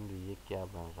बोलेंगे ये क्या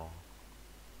बन रहा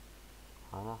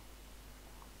है ना।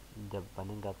 जब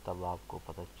बनेगा तब आपको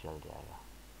पता चल जाएगा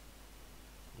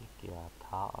ये क्या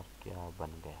था और क्या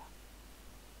बन गया।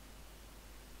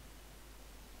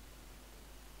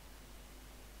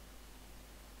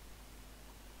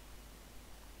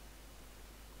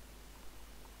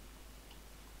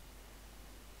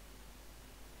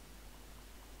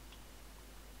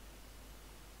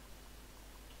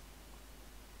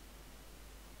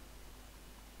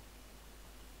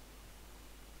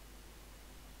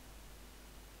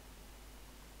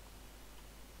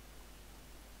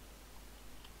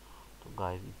 तो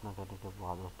गाइस इतना करने के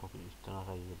बाद दोस्तों को इस तरह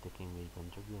का ये देखिए इमेज बन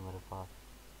चुकी है हमारे पास।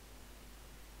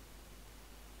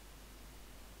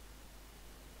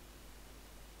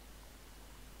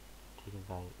 ठीक है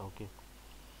गाइस, ओके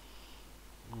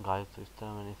गाइस। तो इस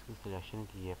तरह मैंने इसकी सिलेक्शन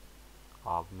की है।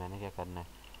 अब मैंने क्या करना है,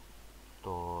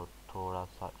 तो थोड़ा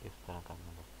सा इस तरह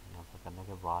करना है। यहाँ पर करने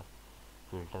के बाद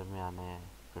फ़िल्टर में आना है,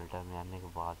 फ़िल्टर में आने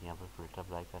के बाद यहाँ पर फ़िल्टर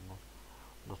अप्लाई करना है।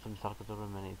 दोस्तों मिसाल के तौर पर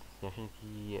मैंने इस सिलेक्शन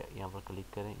की है, यहाँ पर क्लिक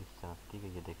करें इस तरह से, ठीक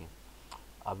है। ये देखें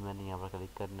अब मैंने यहाँ पर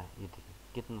क्लिक करना है, ये देखें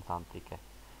कितना आसान तरीका है।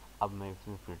 अब मैं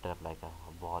इसमें फ़िल्टर अप्लाई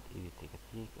करूँगा, बहुत ईजी तरीका।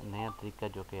 ठीक नया तरीका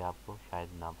जो कि आपको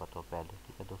शायद ना पता हो पहले,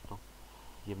 ठीक है दोस्तों।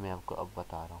 ये मैं आपको अब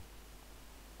बता रहा हूँ।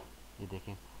 ये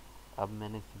देखें अब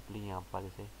मैंने सिंपली यहाँ पर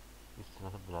इसे इस तरह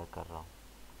से ब्लर कर रहा हूँ।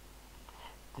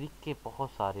 तरीके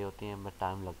बहुत सारे होते हैं, बट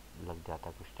टाइम लग जाता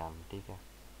है कुछ टाइम, ठीक है।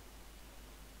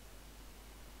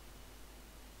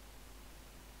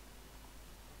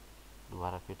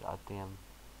 दोबारा फिर आते हैं हम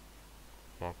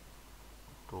बैक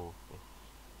टू पे।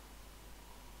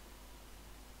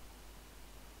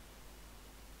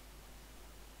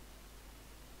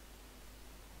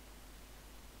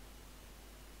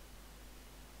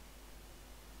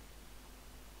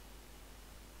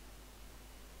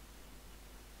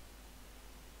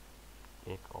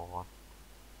 एक और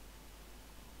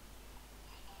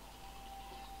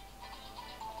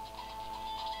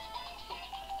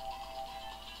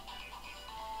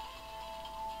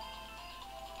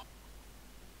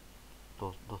तो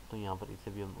दोस्तों यहाँ पर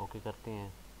इसे भी हम ओके करते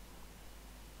हैं।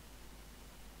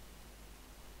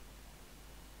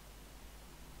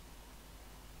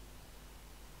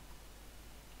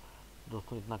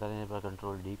 दोस्तों इतना करने पर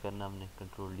कंट्रोल डी करना, हमने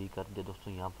कंट्रोल डी कर दिया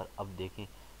दोस्तों। यहाँ पर अब देखें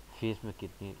फेस में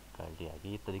कितनी क्लैरिटी आ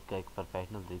गई। ये तरीका एक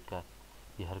प्रोफेशनल तरीका है,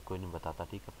 ये हर कोई नहीं बताता,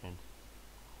 ठीक है फ्रेंड्स।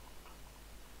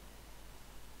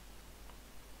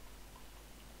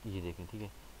 ये देखें ठीक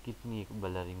है कितनी एक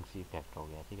ब्लरिंग सी इफेक्ट हो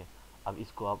गया, ठीक है। अब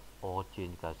इसको आप और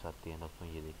चेंज कर सकते हैं दोस्तों।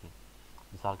 ये देखें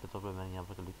मिसाल के तौर पर मैंने यहाँ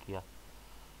पर क्लिक किया,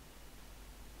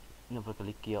 यहाँ पर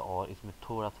क्लिक किया और इसमें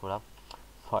थोड़ा थोड़ा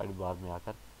साइड बार में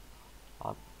आकर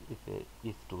आप इसे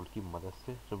इस टूल की मदद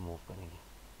से रिमूव करेंगे,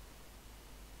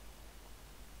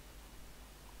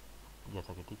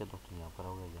 जैसा कि ठीक है दोस्तों, यहाँ पर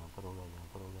हो गया, यहाँ पर हो गया, यहाँ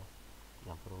पर हो गया,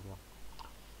 यहाँ पर हो गया।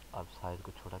 अब साइज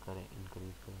को छोटा करें,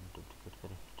 इंक्रीज करें, डुप्लीकेट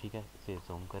करें, ठीक है, इसे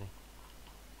जूम करें।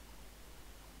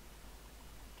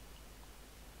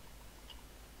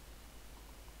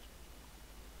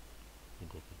 ये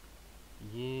देखिए,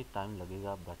 ये टाइम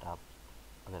लगेगा, बट आप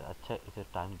अगर अच्छा इसे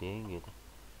टाइम देंगे तो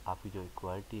आपकी जो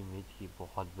क्वालिटी इमेज की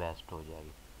बहुत बेस्ट हो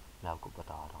जाएगी। मैं आपको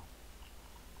बता रहा हूँ,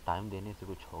 टाइम देने से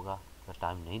कुछ होगा। अगर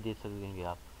टाइम नहीं दे सकेंगे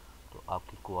आप, तो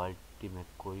आपकी क्वालिटी में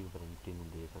कोई वारंटी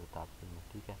नहीं दे सकता आपके में,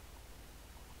 ठीक है।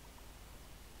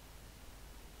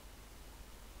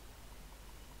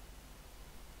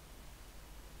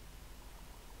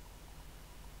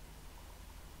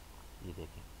 ये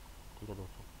देखें, ठीक है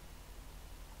दोस्तों।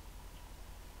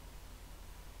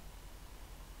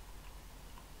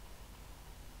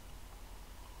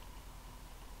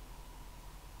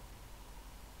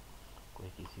 कोई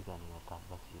किसी का नहीं होता,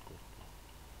 बस ये देखते हैं।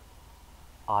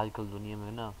 आजकल दुनिया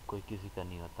में ना कोई किसी का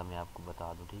नहीं होता, मैं आपको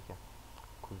बता दूं, ठीक है।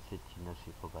 खुद से जीना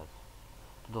सीखो बस।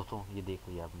 तो दोस्तों ये देख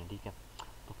लिया आपने, ठीक है।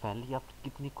 तो फाइनली आप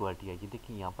कितनी क्वालिटी है ये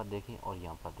देखिए, यहाँ पर देखें और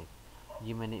यहाँ पर देखें,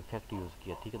 ये मैंने इफेक्ट यूज़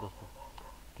किया, ठीक है दोस्तों।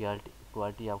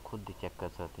 क्वालिटी आप खुद चेक कर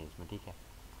सकते हैं इसमें, ठीक है।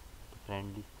 तो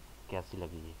फ्रेंडली कैसी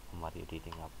लगी ये हमारी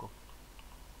एडिटिंग आपको,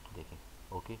 देखें।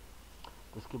 ओके,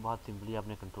 तो उसके बाद सिंपली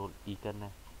आपने कंट्रोल ई करना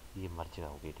है, ये मर्ज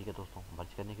हो गई, ठीक है दोस्तों।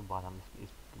 मर्ज करने के बाद हम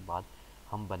इसके बाद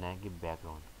हम बनाएंगे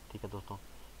बैकग्राउंड, ठीक है दोस्तों।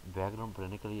 बैकग्राउंड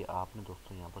बनाने के लिए आपने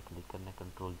दोस्तों यहाँ पर क्लिक करना है,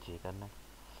 कंट्रोल जे करना है,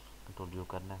 कंट्रोल यू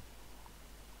करना है।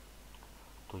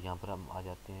 तो यहाँ पर हम आ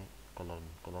जाते हैं कलर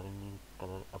में।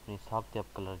 कलर अपने हिसाब से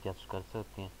आप कलर एडजस्ट कर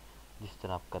सकते हैं, जिस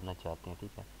तरह आप करना चाहते हैं,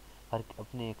 ठीक है। हर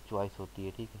अपनी एक चॉइस होती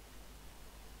है, ठीक है।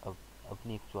 अब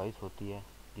अपनी एक चॉइस होती है,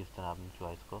 जिस तरह अपनी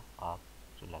चॉइस को आप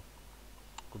सिलेक्ट।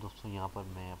 तो दोस्तों यहाँ पर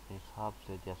मैं अपने हिसाब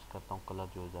से एडजस्ट करता हूँ कलर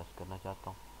जो एडजस्ट करना चाहता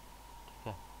हूँ, ठीक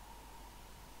है।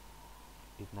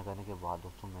 इतना करने के बाद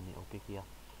दोस्तों मैंने ओके किया।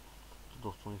 तो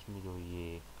दोस्तों इसमें जो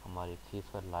ये हमारे फेस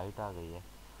पर लाइट आ गई है,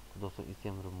 तो दोस्तों इसे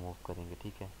हम रिमूव करेंगे,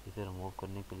 ठीक है। इसे रिमूव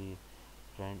करने के लिए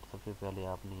फ्रेंड सबसे पहले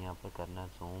आपने यहाँ पर करना है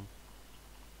जूम,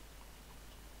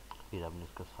 फिर आपने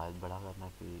इसका साइज बड़ा करना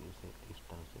है, फिर इसे इस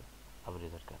तरह से अब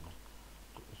इरेजर करना है।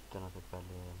 तो इस तरह से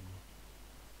पहले हमने,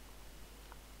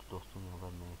 तो दोस्तों यहाँ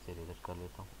पर मैं इसे इरेजर कर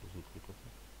लेता हूँ इसी तरीके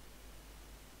से।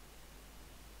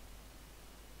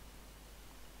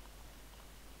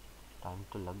 टाइम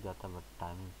तो लग जाता है, बट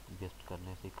टाइम वेस्ट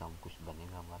करने से काम कुछ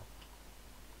बनेगा हमारा।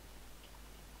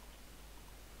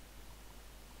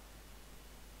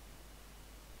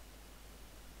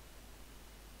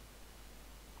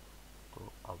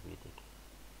 तो अब ये देखिए,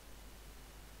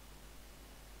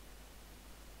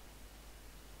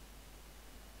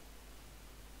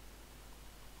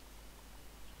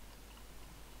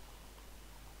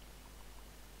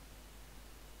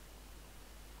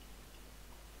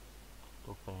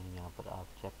 तो फ्रेंड यहाँ पर आप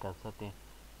चेक कर सकते हैं,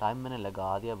 टाइम मैंने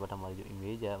लगा दिया, बट हमारी जो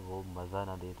इमेज है वो मज़ा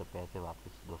ना दे तो पैसे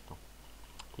वापस दोस्तों,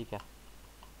 ठीक है।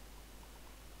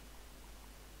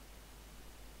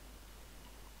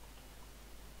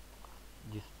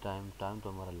 जिस टाइम तो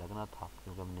हमारा लगना था,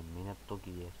 क्योंकि हमने मेहनत तो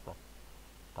की है इस पर,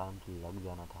 टाइम तो लग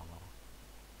जाना था हमारा।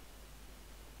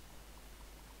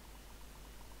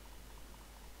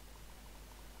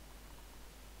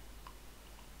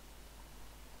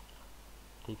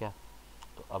 ठीक है,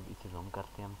 तो अब इसे जूम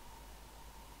करते हैं हम।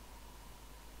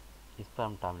 इस पर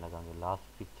हम टाइम लगाएंगे,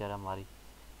 लास्ट पिक्चर हमारी,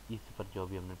 इस पर जो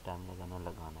भी हमने टाइम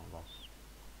लगाना है बस।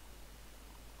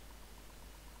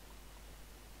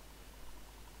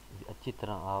 अच्छी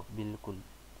तरह आप बिल्कुल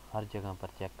हर जगह पर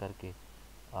चेक करके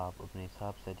आप अपने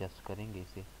हिसाब से एडजस्ट करेंगे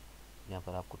इसे, यहाँ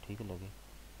पर आपको ठीक लगे,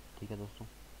 ठीक है दोस्तों।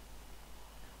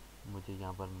 मुझे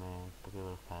यहाँ पर मैं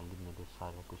तकरीबन फाइनली मेरे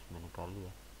सारा कुछ मैंने कर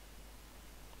लिया,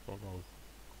 ठीक है गाइस।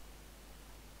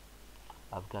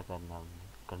 अब क्या करना है, हमने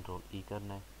कंट्रोल ई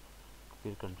करना है,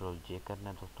 फिर कंट्रोल जे करना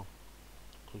है दोस्तों,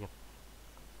 ठीक है।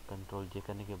 कंट्रोल जे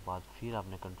करने के बाद फिर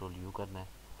आपने कंट्रोल यू करना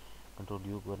है। कंट्रोल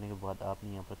यू करने के बाद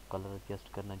आपने यहाँ पर कलर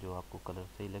एडजस्ट करना है, जो आपको कलर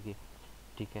सही लगे,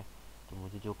 ठीक है। तो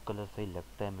मुझे जो कलर सही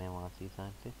लगता है मैं वहाँ से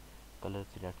हिसाब से कलर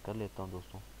सिलेक्ट कर लेता हूँ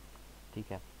दोस्तों,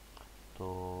 ठीक है। तो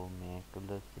मैं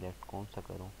कलर सिलेक्ट कौन सा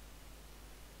करूँ,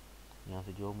 यहाँ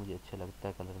से जो मुझे अच्छा लगता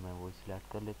है कलर मैं वही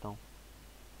सिलेक्ट कर लेता हूँ।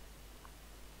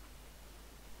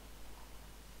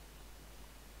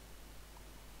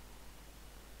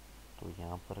 तो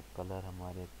यहाँ पर कलर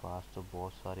हमारे पास तो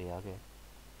बहुत सारे आ गए,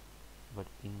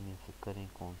 बट इनमें से करें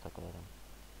कौन सा कलर हम।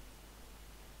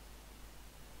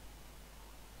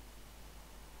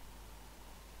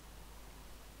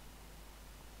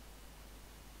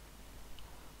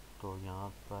 तो तो यहाँ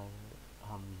पर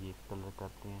हम ये कलर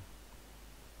करते हैं।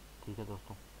 ठीक है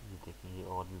दोस्तों, ये देखें ये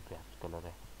और भी बेस्ट कलर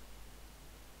है।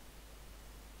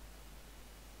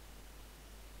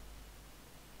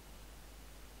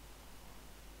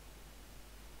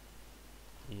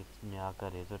 इसमें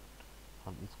आकर रेजर,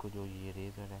 हम इसको जो ये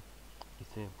रेजर है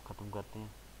इसे ख़त्म करते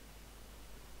हैं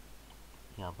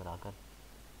यहाँ पर आकर।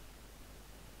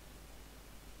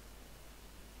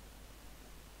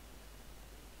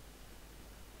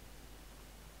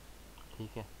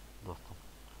 ठीक है दोस्तों,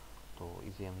 तो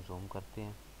इसे हम जूम करते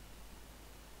हैं।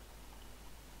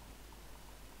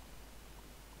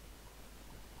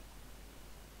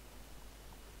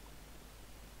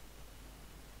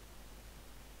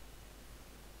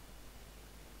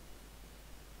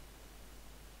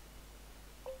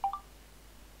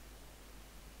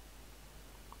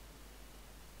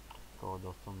 तो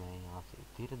दोस्तों मैं यहाँ से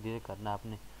धीरे धीरे करना,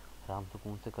 आपने आराम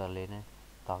सुकून से कर लेना है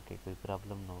ताकि कोई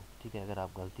प्रॉब्लम ना हो। ठीक है, अगर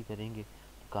आप गलती करेंगे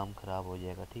तो काम ख़राब हो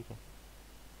जाएगा। ठीक है,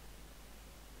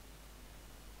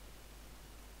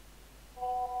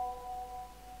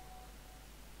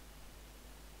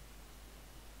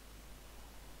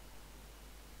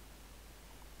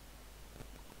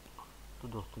 तो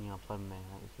दोस्तों यहाँ पर मैं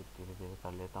इसे धीरे धीरे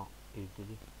कर लेता हूँ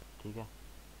इजीली। ठीक है,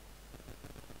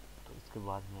 तो इसके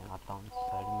बाद मैं आता हूँ इस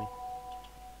साइड में।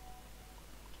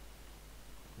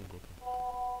 ये देखें,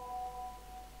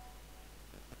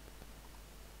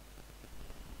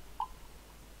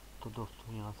 तो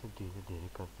दोस्तों यहाँ से धीरे धीरे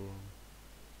करते हैं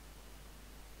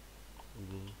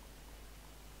ये।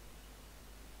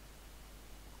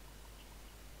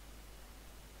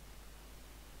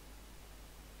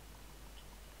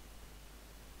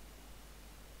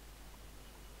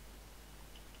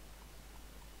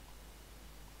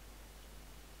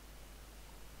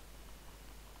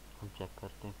 हम चेक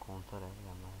करते हैं कौन सा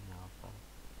रहेगा हमारे यहाँ पर।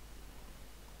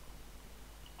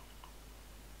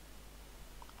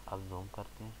 अब जूम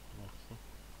करते हैं लेफ्ट से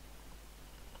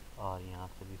और यहाँ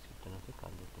से भी इसी तरह से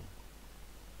कर देते हैं।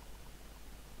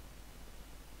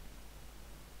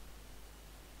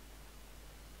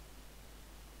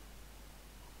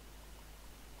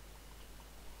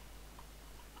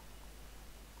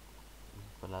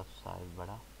 प्लस साइज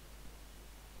बड़ा,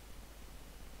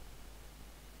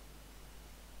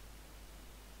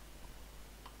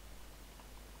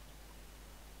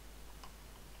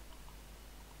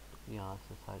 यहाँ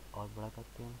से साइज और बड़ा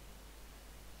करते हैं।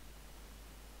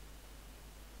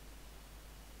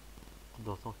 तो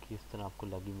दोस्तों किस तरह आपको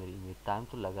लगी मेरी इमेज? टाइम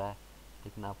तो लगा है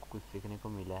लेकिन आपको कुछ सीखने को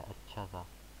मिला है अच्छा सा।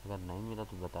 अगर नहीं मिला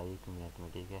तो बताइए कमेंट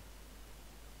में। ठीक है,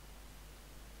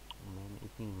 मैंने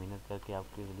इतनी मेहनत करके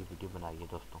आपके लिए वीडियो बनाई है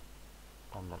दोस्तों,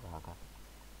 टाइम लगा कर।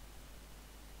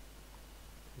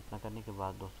 इतना करने के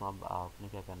बाद दोस्तों अब आपने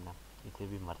क्या करना है, इसे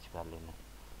भी मर्ज कर लेना है।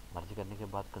 मर्ज करने के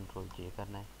बाद कंट्रोल जे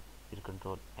करना है, फिर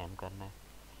कंट्रोल एम करना है।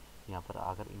 यहाँ पर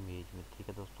आकर इमेज में, ठीक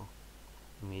है दोस्तों,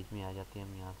 इमेज में आ जाते हैं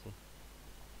हम यहाँ से।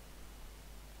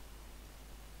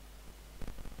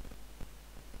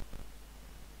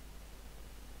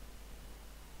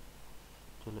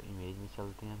 चलो इमेज में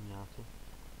चलते हैं हम यहाँ से।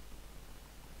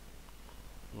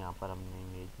 यहाँ पर हमने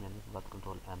इमेज में आने के बाद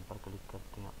कंट्रोल एम पर क्लिक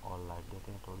करते हैं और लाइट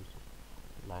देते हैं थोड़ी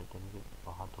सी। लाइट देने के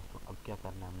बाद दोस्तों अब क्या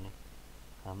करना है हमने,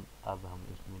 हम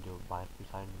इसमें जो बाहर की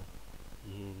साइड में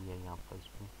ये एरिया यहाँ पर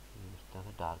इसमें इस तरह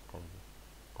से डार्क करेंगे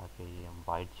ताकि ये हम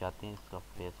वाइट चाहते हैं, इसका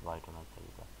फेस वाइट होना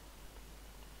चाहिए था।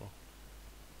 ठीक है,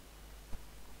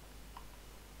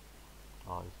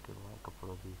 और इसके बाद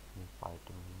कपड़ों की इसमें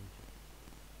वाइट होनी चाहिए।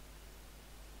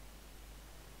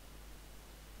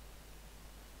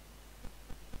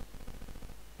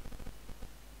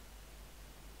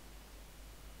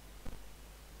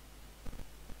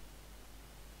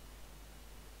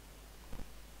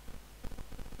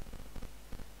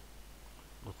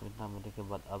 दोस्तों इतना मिलने के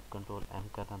बाद अब कंट्रोल एम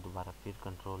करना दोबारा, फिर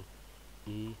कंट्रोल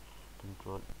ई,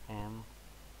 कंट्रोल एम,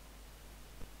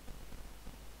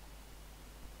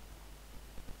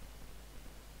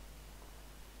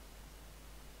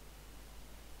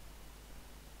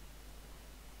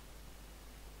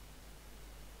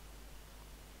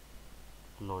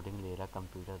 लोडिंग ले रहा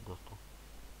कंप्यूटर दोस्तों,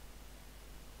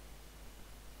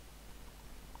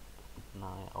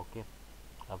 इतना है। ओके,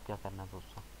 अब क्या करना है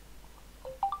दोस्तों,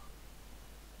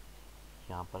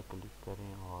 यहाँ पर क्लिक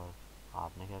करें और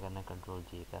आपने क्या करना है, कंट्रोल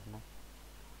जे करना है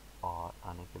और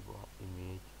आने के बाद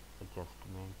इमेज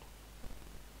एडजस्टमेंट,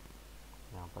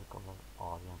 यहाँ पर कलर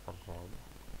और यहाँ पर रेड,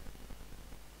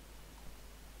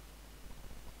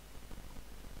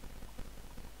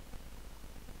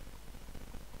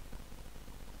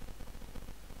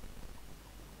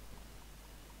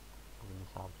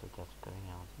 हिसाब से एडजस्ट करें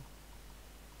यहाँ से।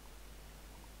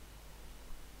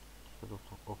 ठीक है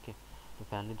दोस्तों, ओके।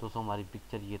 फाइनली दोस्तों हमारी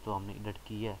पिक्चर ये तो हमने एडिट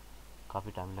की है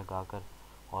काफ़ी टाइम लगा कर,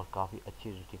 और काफ़ी अच्छी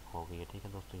एडिटिंग हो गई है। ठीक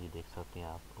है दोस्तों, ये देख सकते हैं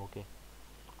आप। ओके,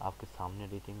 आपके सामने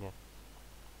एडिटिंग है,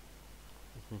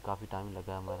 इसमें काफ़ी टाइम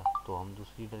लगा है हमारा। तो हम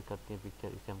दूसरी एडिट करते हैं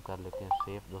पिक्चर, इसे हम कर लेते हैं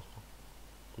सेव दोस्तों।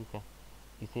 ठीक है,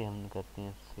 इसे हम करते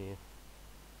हैं सेव।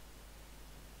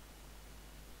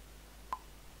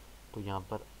 तो यहाँ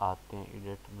पर आते हैं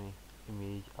एडिट में,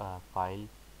 इमेज फाइल,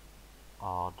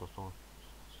 और दोस्तों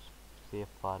सेव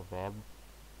फॉर वेब,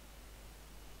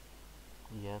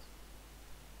 यस।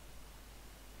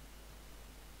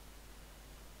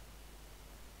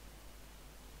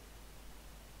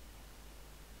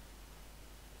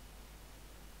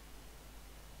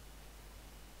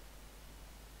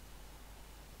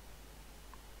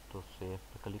 तो सेव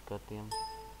पर क्लिक करते हैं हम।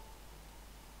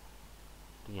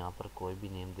 तो यहाँ पर कोई भी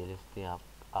नेम दे सकते हैं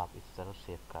आप इस तरह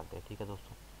सेव कर दें। ठीक है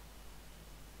दोस्तों,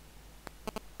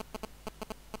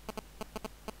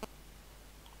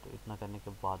 तो इतना करने के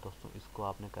बाद दोस्तों इसको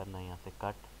आपने करना है यहाँ से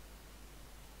कट।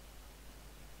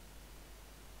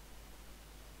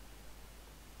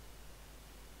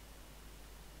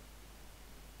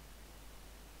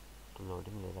 तो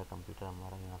लोडिंग ले रहा है कंप्यूटर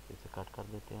हमारा, यहाँ से इसे कट कर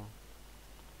देते हैं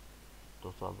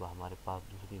दोस्तों। अब हमारे पास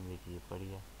दूसरी इमेज ये पड़ी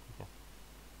है। ठीक है,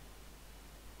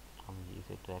 हम ये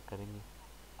इसे ट्रैक करेंगे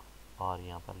और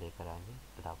यहाँ पर लेकर आएंगे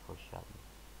ग्राफ फोटोशॉप में,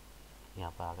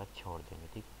 यहाँ पर आकर छोड़ देंगे।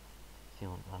 ठीक है,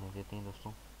 इसे आने देते हैं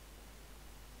दोस्तों।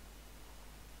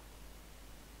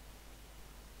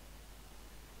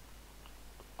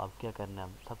 अब क्या करना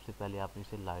है, सबसे पहले आपने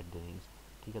इसे लाइट देनी है।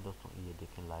 ठीक है दोस्तों, ये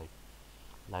देखें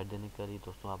लाइट देने के लिए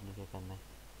दोस्तों आपने क्या करना है,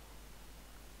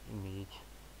 इमेज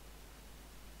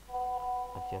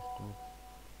एडजस्टमेंट।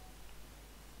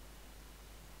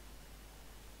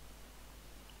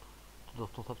 तो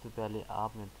दोस्तों सबसे पहले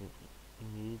आपने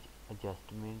इमेज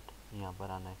एडजस्टमेंट यहाँ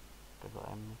पर आना है,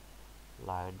 प्रोग्राम में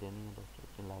लाइट देनी है दोस्तों।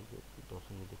 इसे लाइट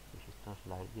दोस्तों ये देखिए इस तरह से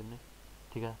लाइट दी हमने।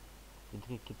 ठीक है,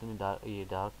 देखिए कितनी डार्क, ये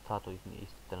डार्क था तो इतनी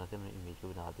इस तरह से हमने इमेज को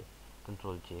बना दे।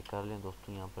 कंट्रोल जे कर लें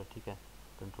दोस्तों यहाँ पर। ठीक है,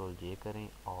 कंट्रोल जे करें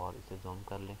और इसे जूम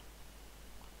कर लें।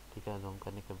 ठीक है, जूम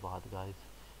करने के बाद गाइस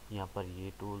यहाँ पर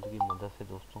ये टूल की मदद से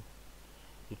दोस्तों,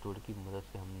 ये टूल की मदद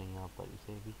से हमने यहाँ पर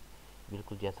इसे भी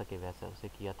बिल्कुल जैसा कि वैसा उसे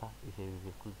किया था, इसे भी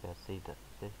बिल्कुल वैसे ही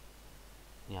से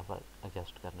यहाँ पर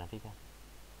एडजस्ट करना है। ठीक है,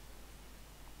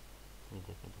 ये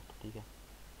देखें दोस्तों। ठीक है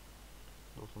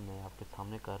दोस्तों, मैं आपके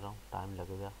सामने कर रहा हूँ, टाइम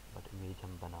लगेगा बट इमेज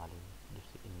हम बना लेंगे,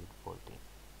 जिससे इमेज बोलते हैं।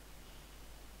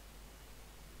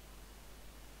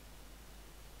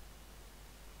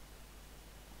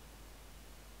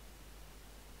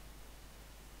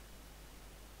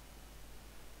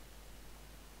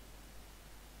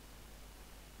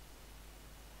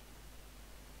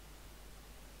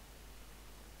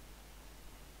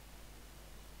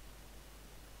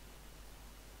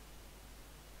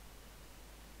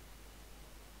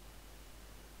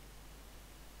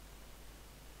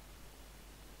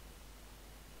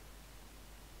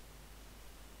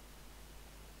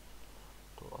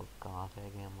 तो अब कहाँ रह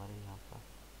गए हमारे यहाँ पर,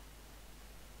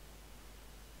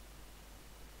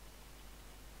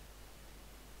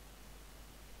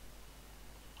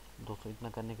 दोस्तों इतना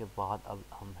करने के बाद अब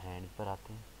हम हैंड पर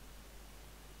आते हैं।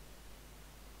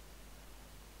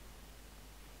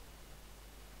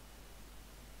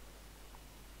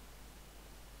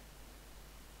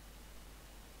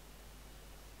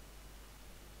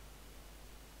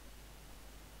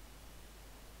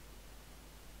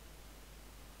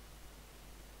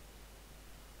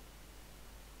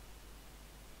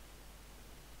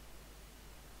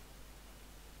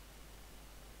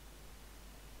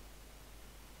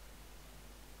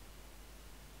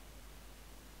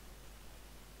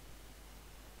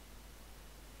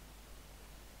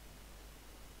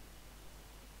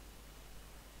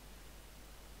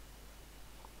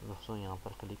 दोस्तों यहाँ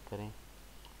पर क्लिक करें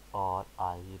और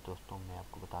आइए दोस्तों मैं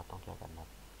आपको बताता हूँ क्या करना है।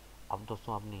 अब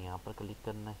दोस्तों आपने यहाँ पर क्लिक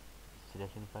करना है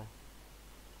सिलेक्शन पर।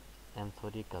 आई एम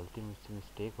सॉरी, गलती मुझसे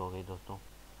मिस्टेक हो गई दोस्तों,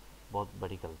 बहुत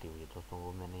बड़ी गलती हुई है दोस्तों।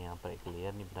 वो मैंने यहाँ पर एक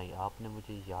लेयर नहीं बनाई, आपने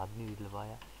मुझे याद नहीं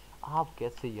दिलवाया। आप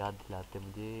कैसे याद दिलाते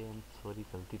मुझे, आई एम सॉरी,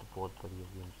 गलती तो बहुत बड़ी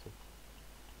होगी हमसे।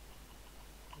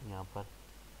 यहाँ पर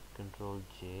कंट्रोल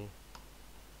जे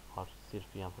और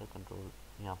सिर्फ यहाँ पर कंट्रोल,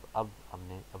 यहाँ पर अब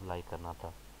हमने अप्लाई करना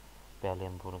था, पहले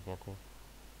हम भूल गए थे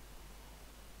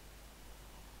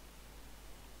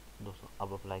दोस्तों।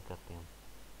 अब अप्लाई करते हैं,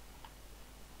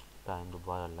 टाइम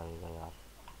दोबारा लगेगा यार,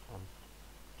 हम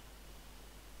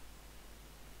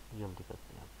जल्दी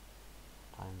करते हैं,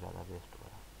 टाइम ज़्यादा वेस्ट हो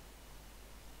रहा है।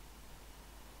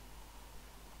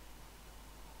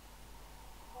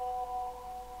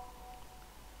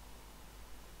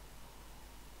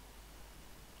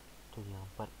 तो यहाँ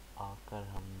पर आकर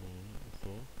हमने इसे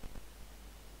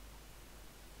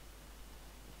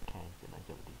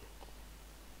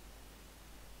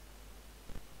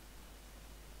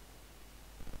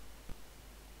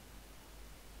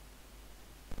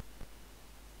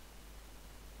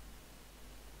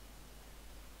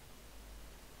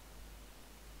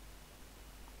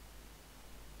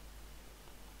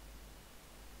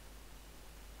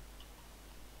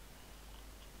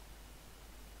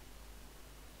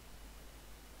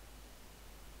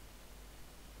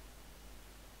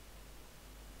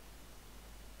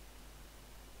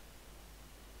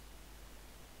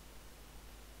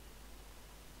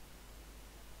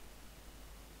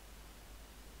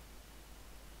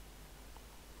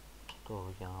तो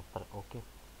यहाँ पर ओके,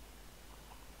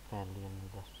 फाइनली हमने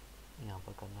जस्ट यहाँ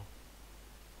पर करना है।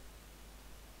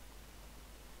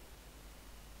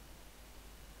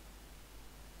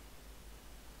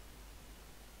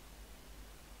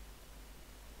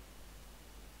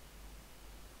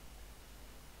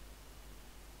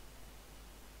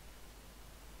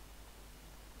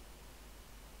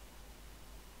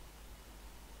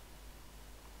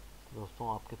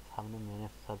 दोस्तों आपके सामने मैंने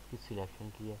सबकी सिलेक्शन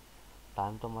की है।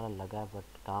 टाइम तो हमारा लगा है,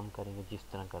 बट काम करेंगे जिस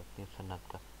तरह करते हैं सन्नत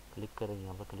का। क्लिक करें,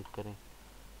 यहाँ पर क्लिक करें,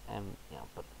 एम यहाँ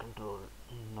पर कंट्रोल,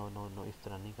 नो नो नो, इस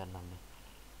तरह नहीं करना। हमने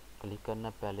क्लिक करना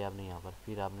पहले आपने यहाँ पर,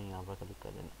 फिर आपने यहाँ पर क्लिक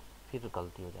कर देना, फिर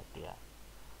गलती हो जाती है।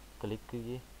 क्लिक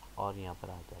कीजिए और यहाँ पर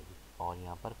आ जाइए, और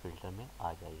यहाँ पर फिल्टर में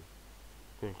आ जाइए,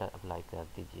 फिल्टर अप्लाई कर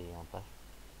दीजिए यहाँ पर।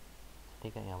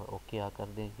 ठीक है, यहाँ पर ओके आ कर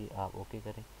दीजिए, आप ओके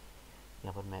करें।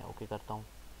 यहाँ पर मैं ओके करता हूँ।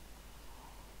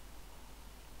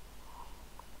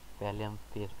 पहले हम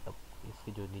फेस,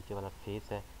 इसकी जो नीचे वाला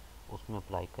फेस है उसमें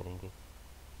अप्लाई करेंगे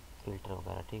फिल्टर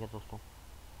वगैरह। ठीक है दोस्तों,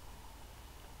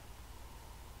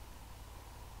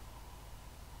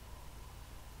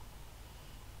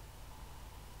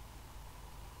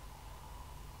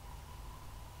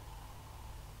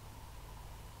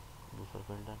 दूसरा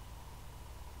फिल्टर,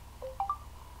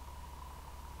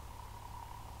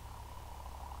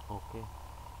 ओके।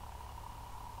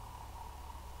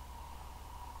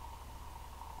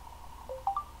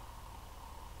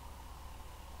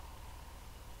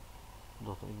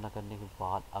 दोस्तों इतना करने के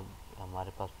बाद अब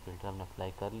हमारे पास फिल्टर हमने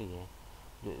अप्लाई कर लिए हैं।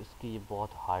 जो इसकी ये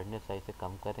बहुत हार्डनेस है, इसे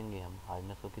कम करेंगे हम।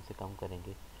 हार्डनेस को किसे कम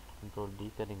करेंगे, कंट्रोल डी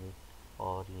करेंगे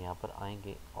और यहाँ पर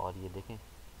आएंगे और ये देखें।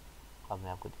 अब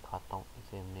मैं आपको दिखाता हूँ,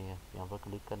 इसे हमने यहाँ पर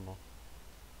क्लिक करना है,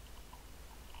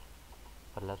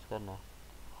 प्लस करना है।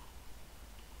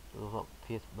 तो दोस्तों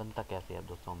फेस बनता कैसे है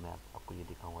दोस्तों, मैं आपको ये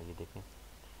दिखाऊंगा। ये देखें,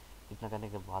 इतना करने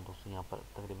के बाद दोस्तों यहाँ पर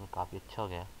तकरीबन काफ़ी अच्छा हो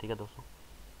गया। ठीक है दोस्तों,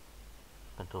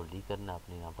 कंट्रोल डी करना है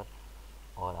आपने यहाँ पर,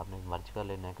 और आपने मर्ज कर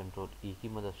लेना है कंट्रोल ई की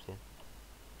मदद से।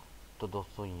 तो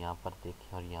दोस्तों यहाँ पर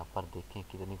देखें और यहाँ पर देखें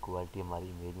कितनी क्वालिटी हमारी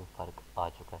इमेज में फ़र्क आ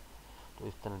चुका है। तो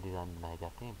इस तरह डिज़ाइन बनाए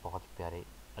जाते हैं, बहुत प्यारे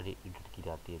एडिट की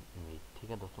जाती है इमेज। ठीक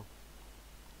है दोस्तों,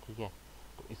 ठीक है।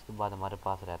 तो इसके बाद हमारे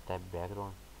पास रहता है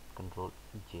background, control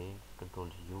J,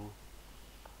 control you.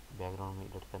 Background में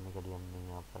एडिट करने के लिए हमने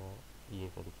यहाँ पर ये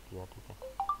क्लिक किया। ठीक है,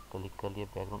 क्लिक कर लिया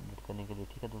बैकग्राउंड एडिट करने के लिए।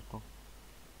 ठीक है दोस्तों,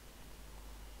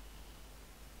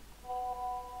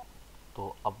 तो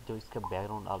अब जो इसका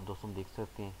बैकग्राउंड आप दोस्तों देख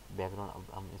सकते हैं, बैकग्राउंड अब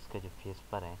हम इसके जो फेस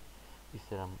पर हैं इस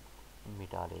तरह हम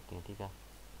मिटा लेते हैं। ठीक है,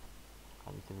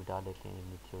 हम इसे मिटा लेते हैं।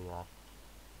 नीचे हो यार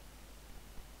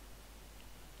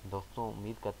दोस्तों,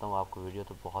 उम्मीद करता हूँ आपको वीडियो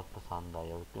तो बहुत पसंद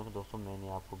आया होगा, क्योंकि दोस्तों मैंने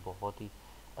आपको बहुत ही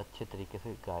अच्छे तरीके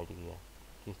से गाइड किया है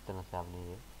किस तरह से आपने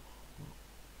ये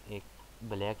एक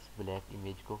ब्लैक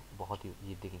इमेज को बहुत ही,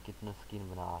 ये देखें कितना स्किन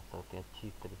बना सकते हैं, अच्छी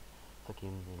तरह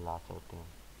स्किन ला सकते हैं।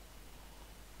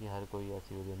 ये हर कोई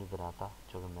ऐसी वीडियो नहीं बनाता,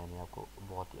 जो कि मैंने आपको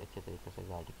बहुत ही अच्छे तरीके से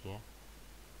गाइड किया है।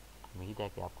 उम्मीद है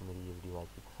कि आपको मेरी ये वीडियो आज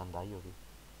की पसंद आई होगी।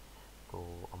 तो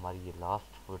हमारी ये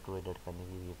लास्ट फोटो एडिट करने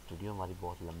की ये वीडियो हमारी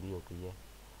बहुत लंबी हो गई है,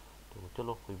 तो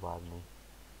चलो कोई बात नहीं,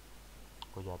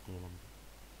 हो जाती है लंबी।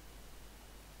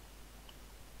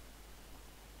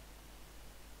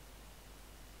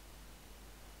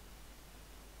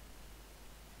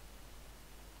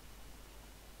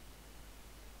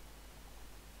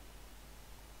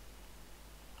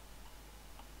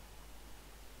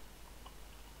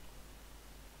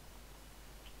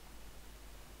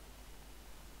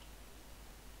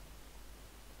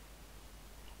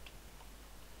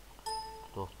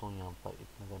 दोस्तों यहाँ पर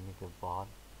इतना करने के बाद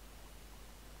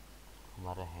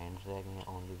हमारे हैंड्स रह गए हैं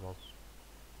ओनली, बस।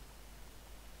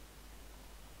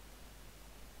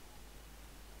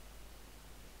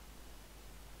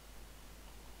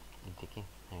 देखिए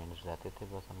हैंड्स रहते थे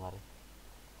बस हमारे।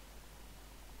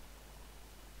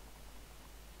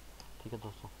 ठीक है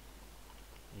दोस्तों,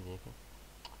 ये देखें,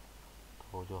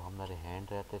 तो जो हमारे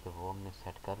हैंड रहते थे वो हमने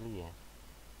सेट कर लिए हैं,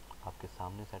 आपके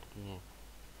सामने सेट किए हैं।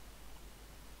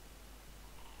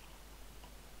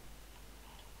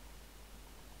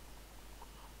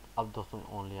 अब दोस्तों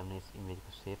ओनली हमने इस इमेज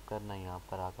को सेव करना है, यहाँ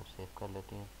पर आकर सेव कर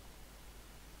लेते हैं।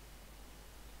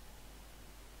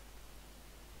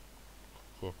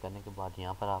 सेव करने के बाद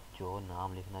यहाँ पर आप जो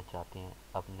नाम लिखना चाहते हैं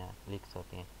अपने लिख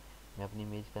सकते हैं। मैं अपनी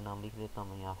इमेज का नाम लिख देता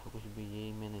हूँ, यहाँ पर कुछ भी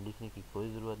ये मैंने लिखने की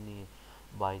कोई ज़रूरत नहीं है,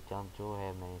 बाई चांस जो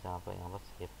है मैं यहाँ पर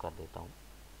सेव कर देता हूँ।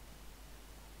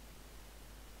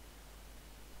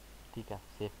 ठीक है,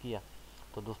 सेव किया।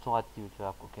 तो दोस्तों आज की वीडियो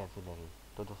आपको कैसी लगी?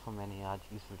 तो दोस्तों मैंने आज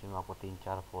इस वीडियो में आपको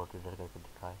 3-4 फोटो एडिट करके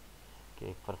दिखाए कि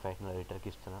एक प्रोफेशनल एडिटर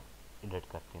किस तरह एडिट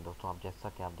करते हैं। दोस्तों आप जैसा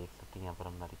कि आप देख सकते हैं यहाँ पर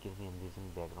हमारी कितनी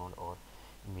अमेजिंग बैकग्राउंड और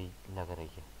इमेज लग रही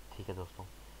है। ठीक है दोस्तों,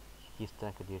 किस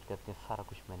तरह क्रिएट करते हैं सारा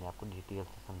कुछ मैंने आपको डिटेल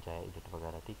से समझाया, एडिट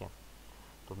वगैरह। ठीक है,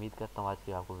 तो उम्मीद करता हूँ आज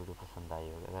की आपको वीडियो पसंद आई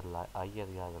होगी। अगर आई है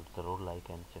तो यार ज़रूर लाइक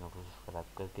एंड चैनल को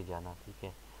सब्सक्राइब करके जाना। ठीक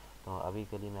है, तो अभी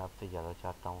के लिए मैं आपसे ज़्यादा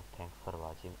चाहता हूँ। Thanks for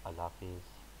watching. अल्लाह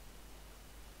हाफिज़।